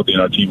team is healthy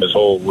and our team is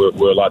whole,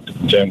 we're a lot to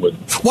contend with.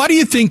 Why do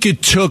you think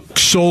it took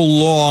so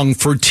long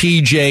for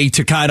TJ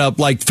to kind of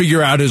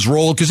figure out his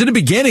role? Because in the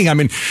beginning,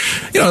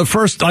 the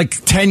first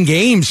 10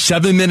 games,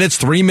 7 minutes,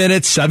 3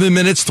 minutes, 7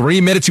 minutes,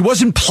 3 minutes, he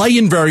wasn't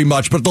playing very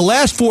much. But the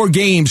last 4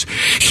 games,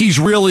 he's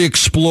really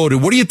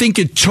exploded. What do you think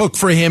it took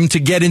for him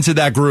to get into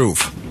that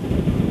groove?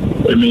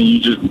 I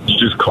mean, you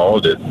just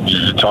called it.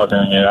 You're just talking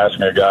and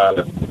asking a guy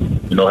that,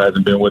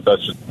 hasn't been with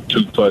us for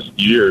 2+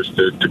 years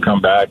to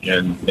come back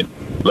and in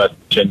less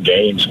than 10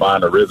 games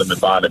find a rhythm and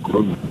find a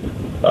groove.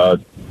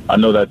 I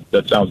know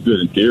that sounds good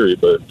in theory,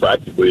 but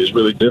practically it's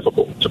really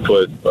difficult to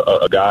put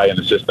a guy in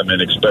the system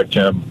and expect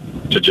him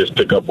to just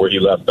pick up where he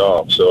left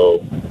off.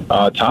 So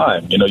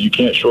time, you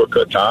can't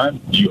shortcut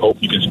time. You hope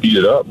you can speed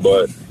it up,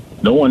 but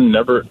no one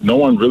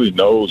really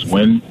knows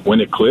when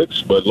it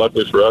clicks. But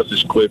luckily for us,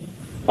 it's clicked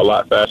a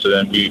lot faster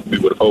than we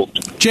would have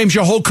hoped. James,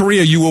 your whole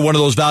career, you were one of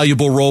those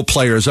valuable role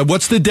players.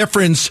 What's the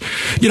difference,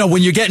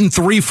 when you're getting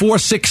 3, 4,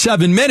 6,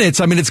 7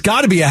 minutes? It's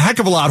got to be a heck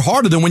of a lot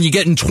harder than when you're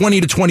getting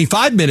 20 to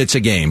 25 minutes a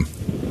game.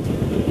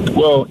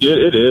 Well,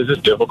 it is.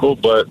 It's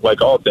difficult, but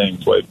like all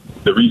things,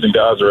 the reason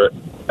guys are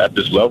at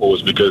this level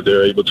is because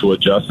they're able to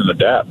adjust and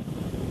adapt.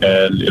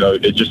 And,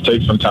 it just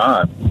takes some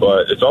time.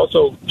 But it's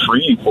also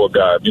freeing for a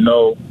guy. If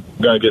you're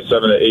going to get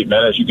 7 to 8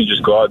 minutes, you can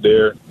just go out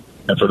there,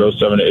 and for those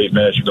 7 to 8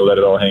 minutes, you can let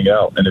it all hang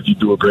out. And if you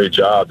do a great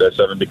job, that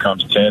 7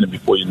 becomes 10, and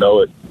before you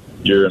know it,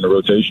 you're in the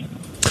rotation.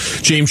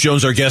 James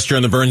Jones, our guest here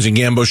on the Burns and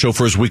Gambo show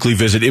for his weekly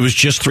visit. It was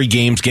just 3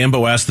 games.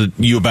 Gambo asked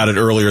you about it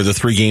earlier, the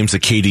 3 games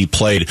that KD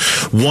played.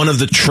 One of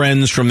the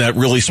trends from that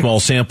really small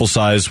sample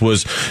size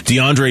was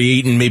DeAndre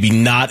Ayton maybe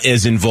not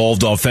as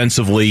involved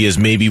offensively as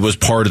maybe was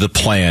part of the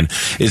plan.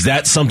 Is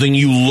that something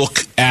you look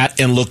at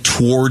and look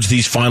towards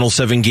these final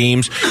 7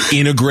 games,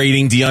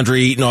 integrating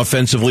DeAndre Ayton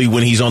offensively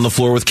when he's on the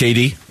floor with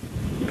KD?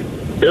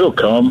 It'll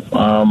come.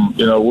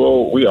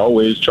 We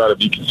always try to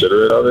be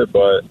considerate of it,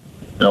 but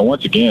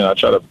once again, I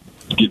try to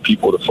get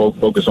people to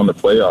focus on the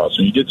playoffs.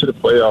 When you get to the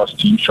playoffs,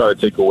 teams try to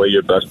take away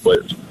your best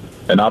players,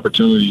 and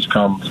opportunities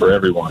come for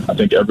everyone. I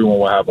think everyone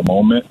will have a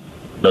moment.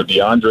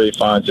 DeAndre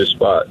finds his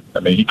spot.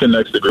 He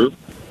connects the group.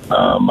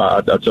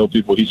 I tell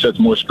people he sets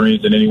more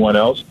screens than anyone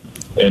else,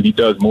 and he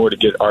does more to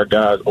get our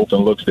guys open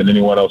looks than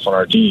anyone else on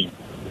our team.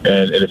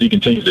 And if he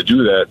continues to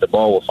do that, the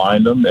ball will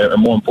find him,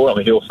 and more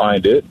importantly, he'll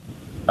find it.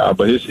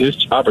 But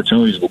his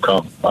opportunities will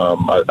come.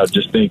 I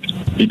just think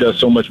he does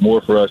so much more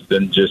for us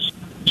than just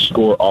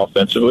score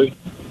offensively.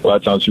 A lot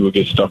of times people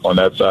get stuck on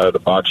that side of the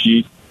box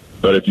sheet.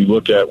 But if you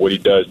look at what he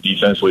does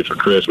defensively for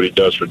Chris, what he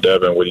does for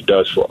Devin, what he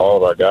does for all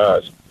of our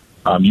guys,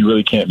 you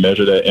really can't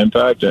measure that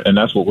impact, and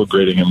that's what we're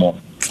grading him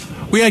on.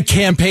 We had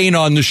Campaign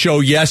on the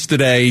show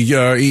yesterday.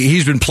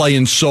 He's been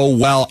playing so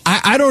well.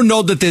 I don't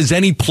know that there's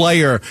any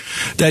player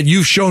that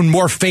you've shown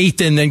more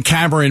faith in than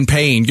Cameron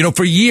Payne.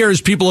 For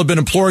years, people have been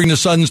imploring the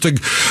Suns to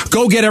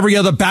go get every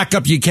other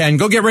backup you can.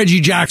 Go get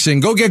Reggie Jackson.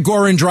 Go get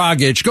Goran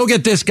Dragic. Go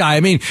get this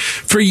guy.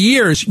 For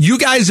years, you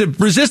guys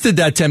have resisted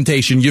that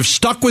temptation. You've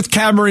stuck with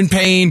Cameron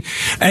Payne,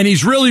 and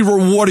he's really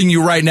rewarding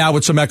you right now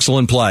with some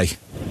excellent play.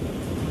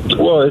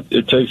 Well,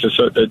 it takes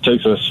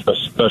a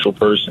special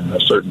person, a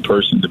certain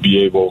person, to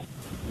be able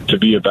to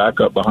be a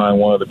backup behind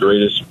one of the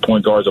greatest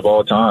point guards of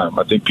all time.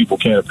 I think people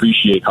can't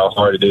appreciate how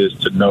hard it is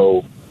to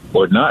know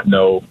or not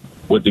know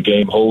what the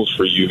game holds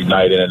for you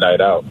night in and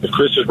night out. If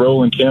Chris is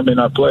rolling, Cam may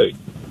not play.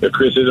 If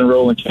Chris isn't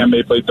rolling, Cam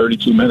may play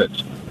 32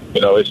 minutes.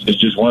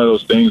 It's just one of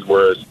those things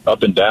where it's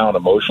up and down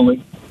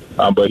emotionally.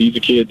 But he's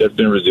a kid that's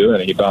been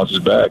resilient, and he bounces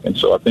back. And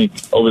so I think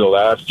over the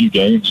last few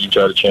games, you've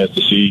had a chance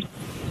to see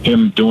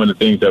him doing the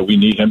things that we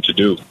need him to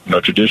do.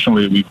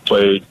 Traditionally, we've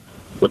played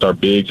with our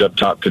bigs up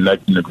top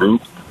connecting the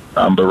group.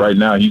 But right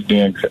now, he's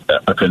being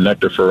a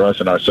connector for us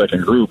in our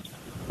second group,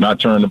 not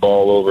turning the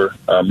ball over,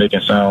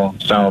 making sound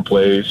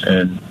plays,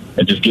 and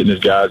just getting his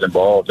guys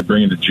involved and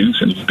bringing the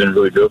juice, and he's been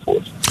really good for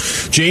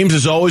us. James,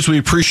 as always, we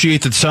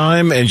appreciate the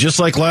time, and just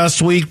like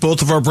last week,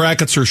 both of our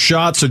brackets are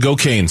shot, so go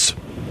Canes.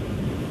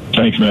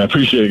 Thanks, man.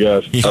 Appreciate it,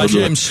 guys. Bye,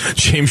 James.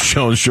 James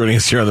Jones joining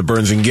us here on the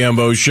Burns and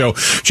Gambo show.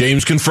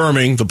 James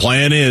confirming the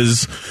plan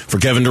is for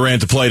Kevin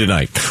Durant to play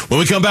tonight. When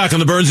we come back on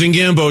the Burns and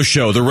Gambo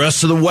show, the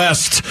rest of the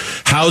West,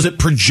 how's it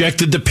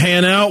projected to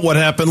pan out? What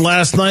happened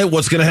last night?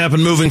 What's going to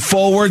happen moving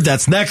forward?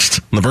 That's next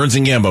on the Burns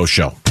and Gambo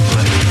show.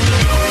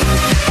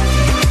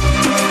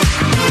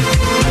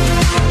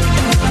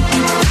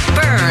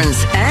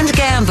 Burns and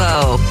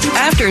Gambo.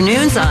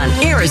 Afternoons on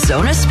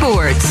Arizona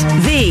Sports,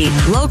 the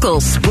local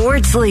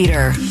sports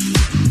leader.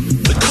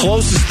 The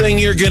closest thing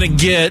you're going to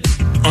get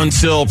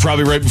until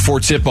probably right before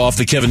tip-off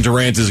that Kevin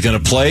Durant is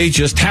going to play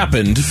just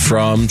happened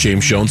from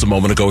James Jones a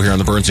moment ago here on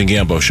the Burns and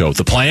Gambo show.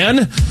 The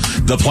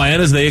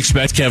plan is they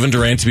expect Kevin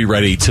Durant to be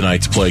ready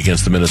tonight to play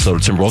against the Minnesota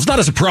Timberwolves. Not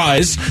a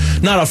surprise,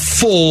 not a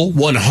full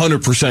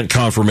 100%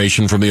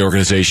 confirmation from the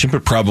organization,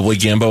 but probably,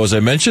 Gambo, as I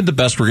mentioned, the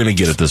best we're going to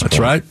get at this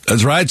point.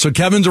 That's right. So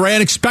Kevin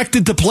Durant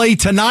expected to play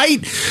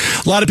tonight.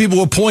 A lot of people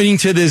were pointing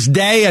to this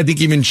day. I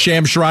think even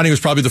Shams Charania was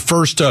probably the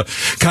first to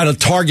kind of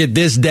target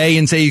this day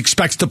and say he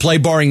expects to play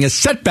barring a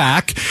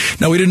setback.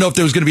 Now, we didn't know if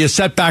there was going to be a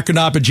setback or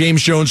not, but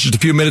James Jones just a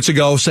few minutes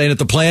ago saying that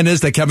the plan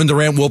is that Kevin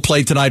Durant will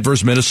play tonight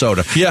versus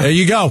Minnesota. Yeah. There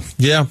you go.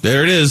 Yeah,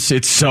 there it is.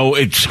 It's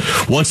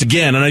once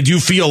again, and I do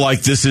feel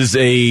like this is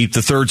the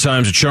third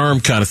time's a charm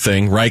kind of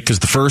thing, right? Because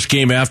the first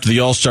game after the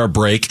All-Star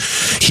break,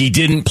 he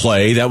didn't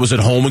play. That was at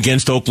home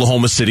against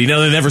Oklahoma City. Now,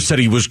 they never said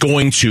he was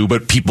going to,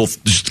 but people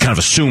just kind of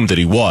assumed that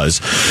he was.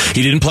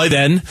 He didn't play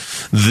then.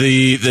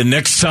 The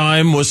next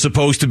time was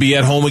supposed to be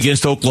at home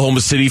against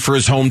Oklahoma City for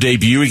his home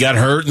debut. He got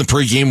hurt in the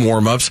pregame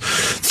warm-ups.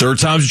 Third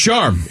time's a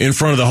charm in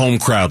front of the home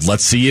crowd.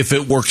 Let's see if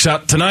it works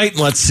out tonight.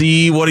 Let's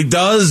see what he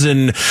does.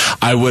 And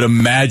I would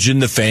imagine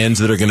the fans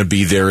that are going to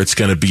be there, it's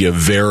going to be a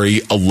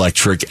very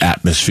electric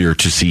atmosphere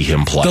to see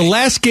him play. The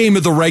last game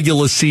of the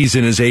regular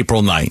season is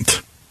April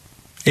 9th.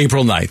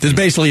 April 9th. It's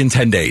basically in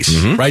 10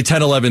 days, right?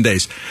 10, 11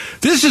 days.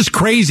 This is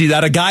crazy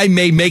that a guy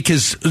may make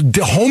his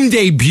home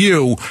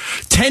debut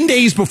 10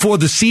 days before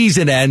the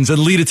season ends and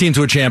lead a team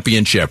to a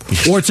championship.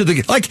 Or to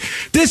the,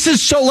 this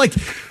is so,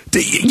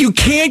 you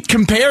can't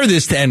compare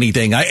this to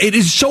anything. It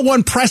is so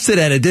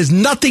unprecedented. There's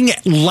nothing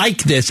like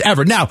this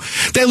ever. Now,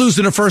 they lose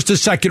in the first or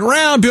second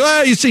round.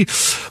 You see,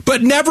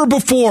 but never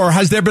before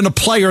has there been a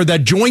player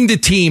that joined the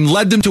team,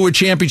 led them to a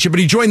championship, but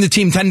he joined the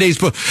team 10 days,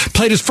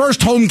 played his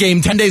first home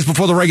game 10 days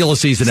before the regular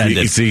season ended.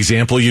 It's the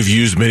example you've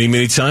used many,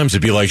 many times.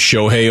 It'd be like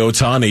Shohei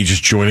Ohtani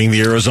just joining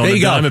the Arizona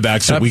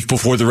Diamondbacks a week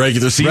before the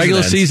regular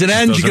season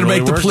ends. You're going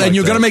to make the play, and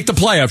you're going to make the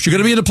playoffs. You're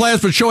going to be in the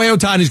playoffs, but Shohei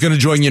Ohtani's going to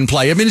join you and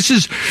play. I mean, this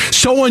is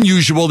so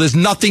unusual. There's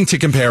nothing to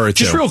compare it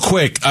to. Just real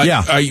quick,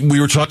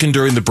 we were talking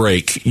during the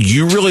break.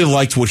 You really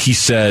liked what he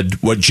said,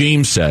 what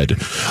James said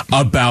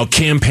about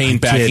campaign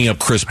backing up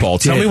Chris Paul.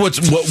 Tell me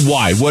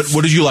why? What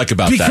did you like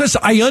about that? Because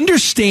I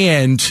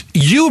understand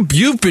you've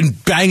been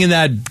banging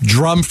that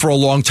drum for a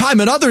long time,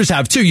 and others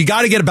have too. You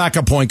got to get a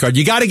backup point guard.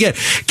 You got to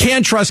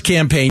can't trust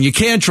campaign. You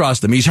can't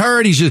trust him. He's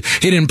hurt. He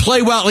didn't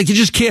play well. You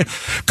just can't.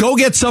 Go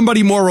get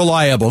somebody more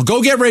reliable.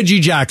 Go get Reggie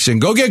Jackson.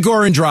 Go get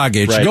Goran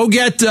Dragic. Right. Go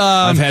get.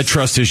 I've had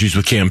trust issues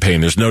with campaign.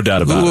 There's no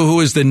doubt about it. Who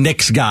is the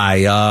Knicks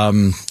guy?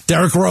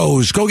 Derrick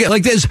Rose. Go get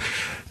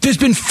There's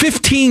been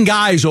 15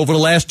 guys over the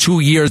last 2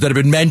 years that have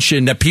been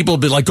mentioned that people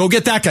have been like, go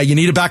get that guy. You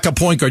need a backup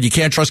point guard. You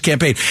can't trust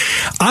campaign.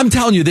 I'm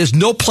telling you, there's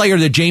no player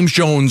that James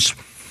Jones,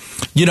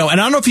 and I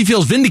don't know if he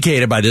feels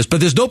vindicated by this,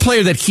 but there's no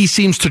player that he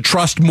seems to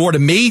trust more to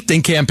me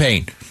than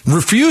campaign.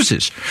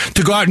 Refuses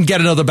to go out and get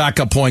another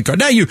backup point guard.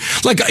 Now even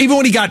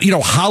when he got,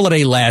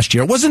 Holiday last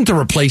year, it wasn't to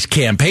replace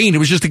campaign. It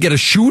was just to get a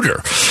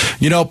shooter.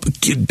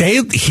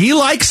 He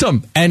likes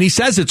him, and he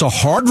says it's a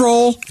hard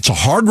role. It's a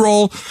hard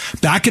role.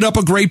 Backing up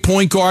a great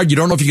point guard. You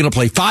don't know if you're going to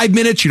play 5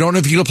 minutes. You don't know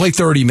if you're going to play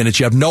 30 minutes.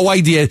 You have no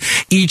idea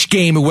each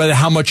game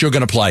how much you're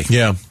going to play.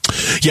 Yeah.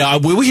 Yeah,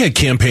 we had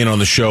campaign on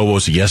the show, what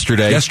was it,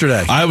 yesterday?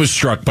 Yesterday. I was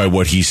struck by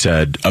what he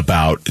said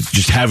about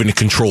just having to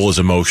control his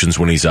emotions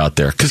when he's out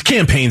there. Because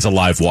campaign's a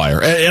live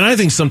wire. And I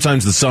think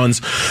sometimes the Suns,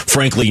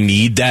 frankly,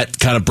 need that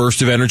kind of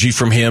burst of energy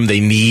from him. They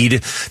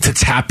need to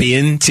tap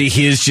into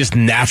his just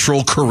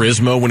natural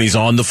charisma when he's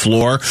on the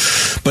floor.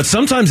 But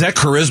sometimes that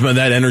charisma and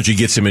that energy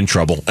gets him in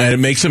trouble. And it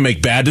makes him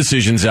make bad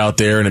decisions out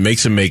there. And it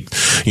makes him make,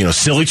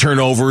 silly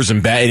turnovers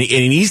and bad. And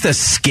he needs to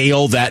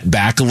scale that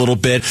back a little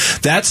bit.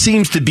 That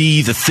seems to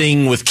be the thing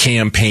with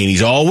campaign.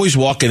 He's always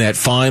walking that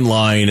fine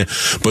line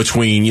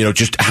between,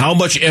 just how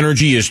much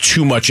energy is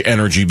too much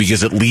energy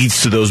because it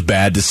leads to those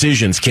bad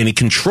decisions. Can he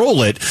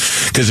control it?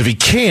 Because if he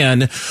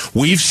can,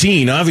 we've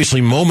seen, obviously,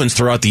 moments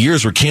throughout the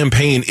years where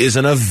campaign is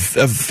a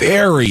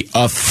very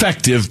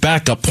effective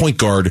backup point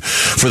guard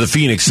for the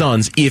Phoenix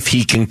Suns if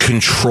he can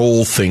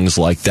control things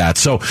like that.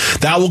 So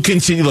that will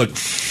continue. Look,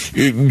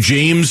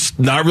 James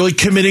not really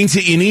committing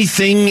to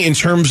anything in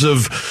terms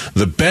of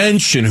the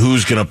bench and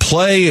who's going to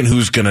play and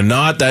who's going to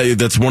not.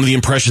 That's one of the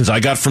impressions I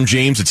got from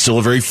James. It's still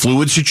a very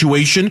fluid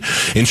situation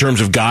in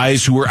terms of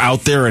guys who are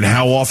out there and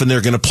how often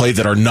they're going to play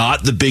that are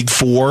not the big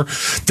four.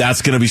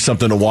 That's going to be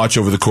something to watch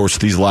over the course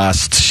of these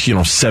last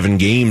 7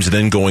 games and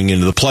then going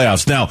into the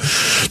playoffs. Now,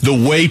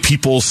 the way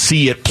people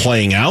see it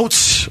playing out,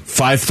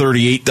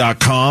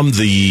 538.com,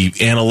 the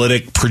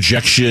analytic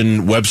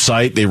projection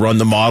website, they run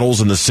the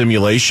models and the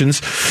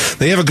simulations.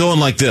 They have it going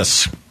like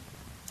this.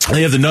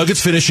 They have the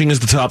Nuggets finishing as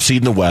the top seed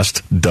in the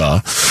West.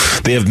 Duh.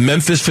 They have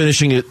Memphis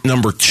finishing at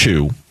number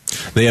 2.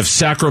 They have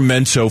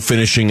Sacramento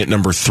finishing at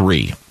number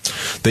 3.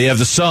 They have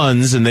the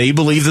Suns, and they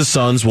believe the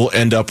Suns will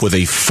end up with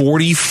a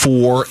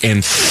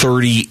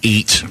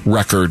 44-38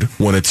 record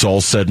when it's all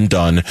said and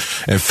done,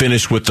 and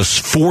finish with the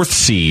 4th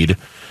seed.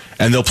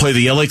 And they'll play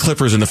the LA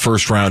Clippers in the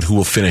first round, who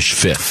will finish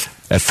 5th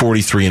at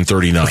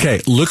 43-39. Okay,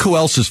 look who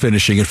else is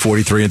finishing at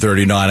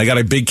 43-39. I got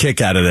a big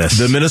kick out of this.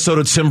 The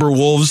Minnesota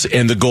Timberwolves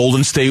and the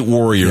Golden State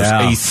Warriors.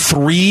 Yeah. A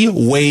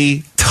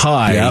 3-way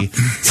tie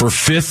for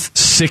 5th,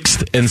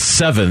 6th, and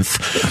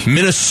 7th.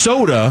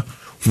 Minnesota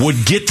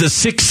would get the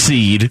 6th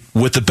seed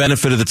with the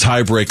benefit of the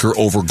tiebreaker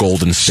over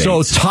Golden State.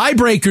 So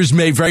tiebreakers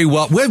may very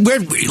well...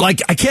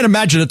 I can't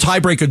imagine a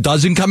tiebreaker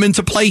doesn't come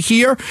into play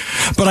here,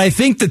 but I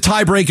think the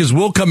tiebreakers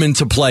will come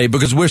into play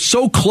because we're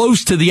so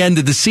close to the end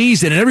of the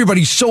season and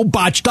everybody's so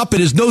botched up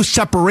and there's no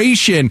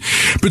separation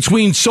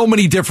between so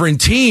many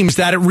different teams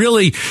that it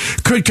really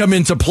could come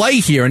into play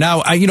here.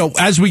 Now,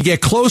 as we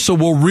get closer,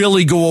 we'll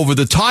really go over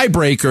the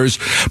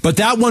tiebreakers, but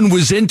that one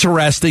was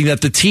interesting that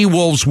the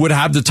T-Wolves would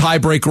have the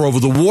tiebreaker over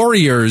the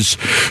Warriors.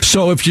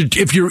 So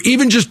if you're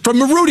even just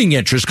from a rooting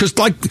interest, because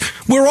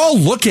we're all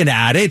looking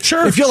at it.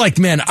 Sure. If you're like,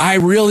 man,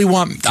 I'd really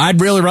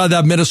rather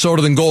have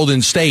Minnesota than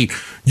Golden State.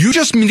 You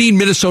just need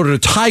Minnesota to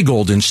tie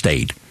Golden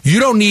State. You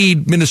don't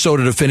need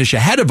Minnesota to finish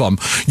ahead of them.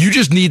 You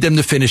just need them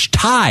to finish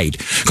tied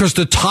because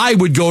the tie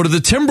would go to the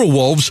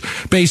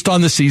Timberwolves based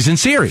on the season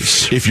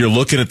series. If you're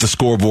looking at the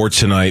scoreboard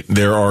tonight,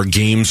 there are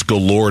games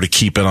galore to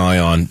keep an eye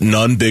on.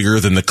 None bigger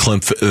than the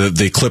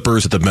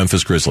Clippers at the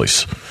Memphis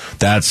Grizzlies.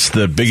 That's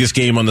the biggest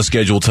game on the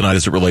schedule tonight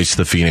as it relates to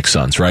the Phoenix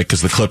Suns, right?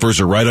 Because the Clippers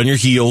are right on your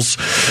heels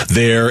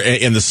there.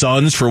 And the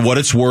Suns, for what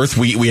it's worth,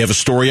 we have a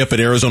story up at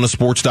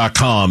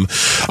ArizonaSports.com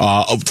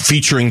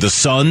featuring the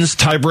Suns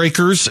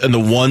tiebreakers and the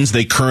ones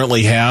they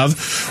currently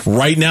have.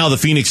 Right now, the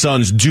Phoenix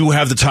Suns do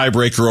have the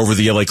tiebreaker over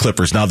the LA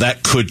Clippers. Now,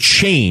 that could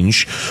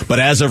change, but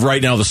as of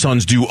right now, the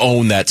Suns do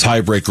own that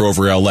tiebreaker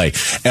over LA.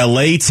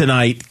 LA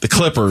tonight, the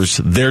Clippers,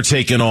 they're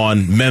taking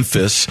on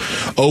Memphis.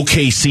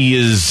 OKC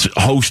is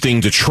hosting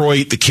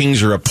Detroit. The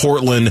Kings are at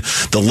Portland.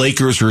 The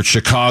Lakers are at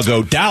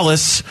Chicago.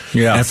 Dallas,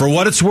 and for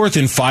what it's worth,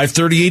 in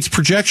 538's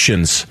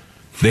projections,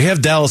 they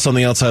have Dallas on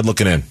the outside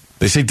looking in.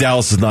 They say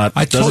Dallas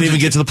doesn't even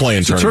get to the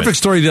play-in tournament. It's a terrific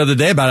story the other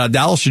day about how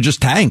Dallas should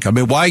just tank. I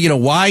mean, why get to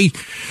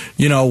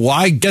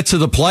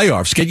the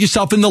playoffs? Get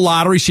yourself in the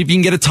lottery, see if you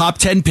can get a top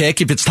 10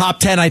 pick. If it's top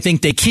 10, I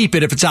think they keep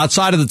it. If it's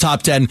outside of the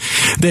top 10,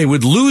 they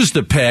would lose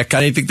the pick.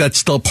 I think that's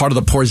still part of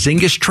the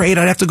Porzingis trade.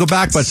 I'd have to go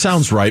back, but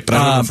sounds right, but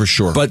I don't know for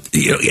sure. But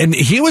and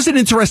here was an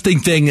interesting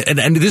thing,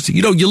 and this,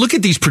 you look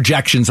at these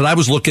projections, and I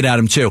was looking at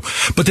them too.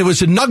 But there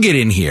was a nugget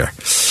in here.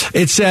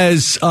 It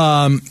says,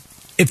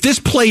 if this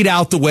played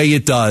out the way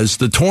it does,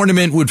 the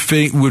tournament would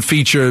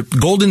feature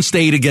Golden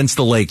State against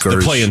the Lakers.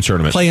 The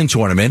play-in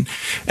tournament.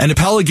 And the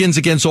Pelicans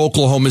against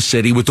Oklahoma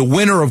City, with the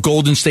winner of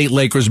Golden State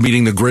Lakers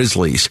meeting the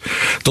Grizzlies.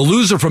 The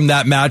loser from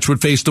that match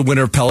would face the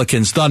winner of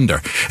Pelicans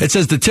Thunder. It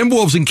says the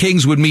Timberwolves and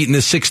Kings would meet in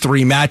this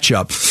 6-3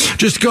 matchup.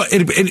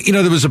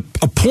 There was a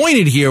point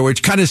in here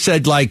which kind of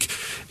said,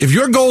 if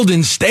you're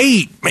Golden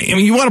State,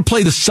 you want to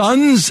play the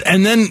Suns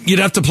and then you'd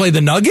have to play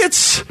the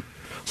Nuggets?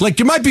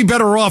 You might be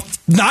better off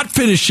not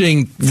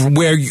finishing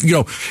where,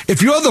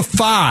 if you're the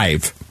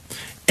 5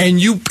 and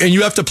you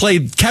have to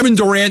play Kevin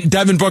Durant,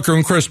 Devin Booker,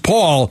 and Chris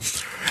Paul,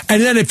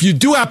 and then if you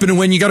do happen to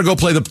win, you got to go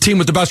play the team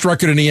with the best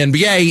record in the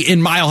NBA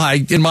in Mile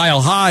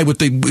High with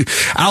the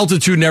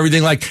altitude and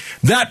everything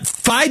that.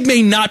 5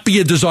 may not be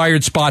a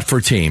desired spot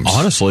for teams.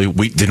 Honestly,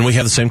 didn't we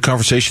have the same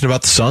conversation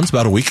about the Suns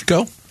about a week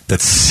ago? That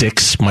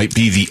 6 might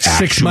be the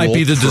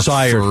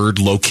preferred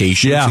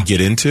location to get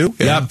into.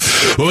 Yeah.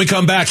 When we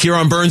come back here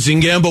on Burns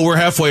and Gambo, we're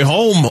halfway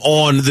home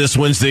on this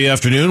Wednesday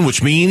afternoon,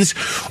 which means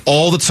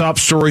all the top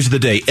stories of the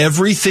day.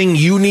 Everything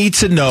you need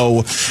to know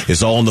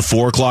is all in the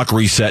 4 o'clock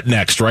reset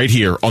next, right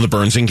here on the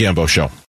Burns and Gambo Show.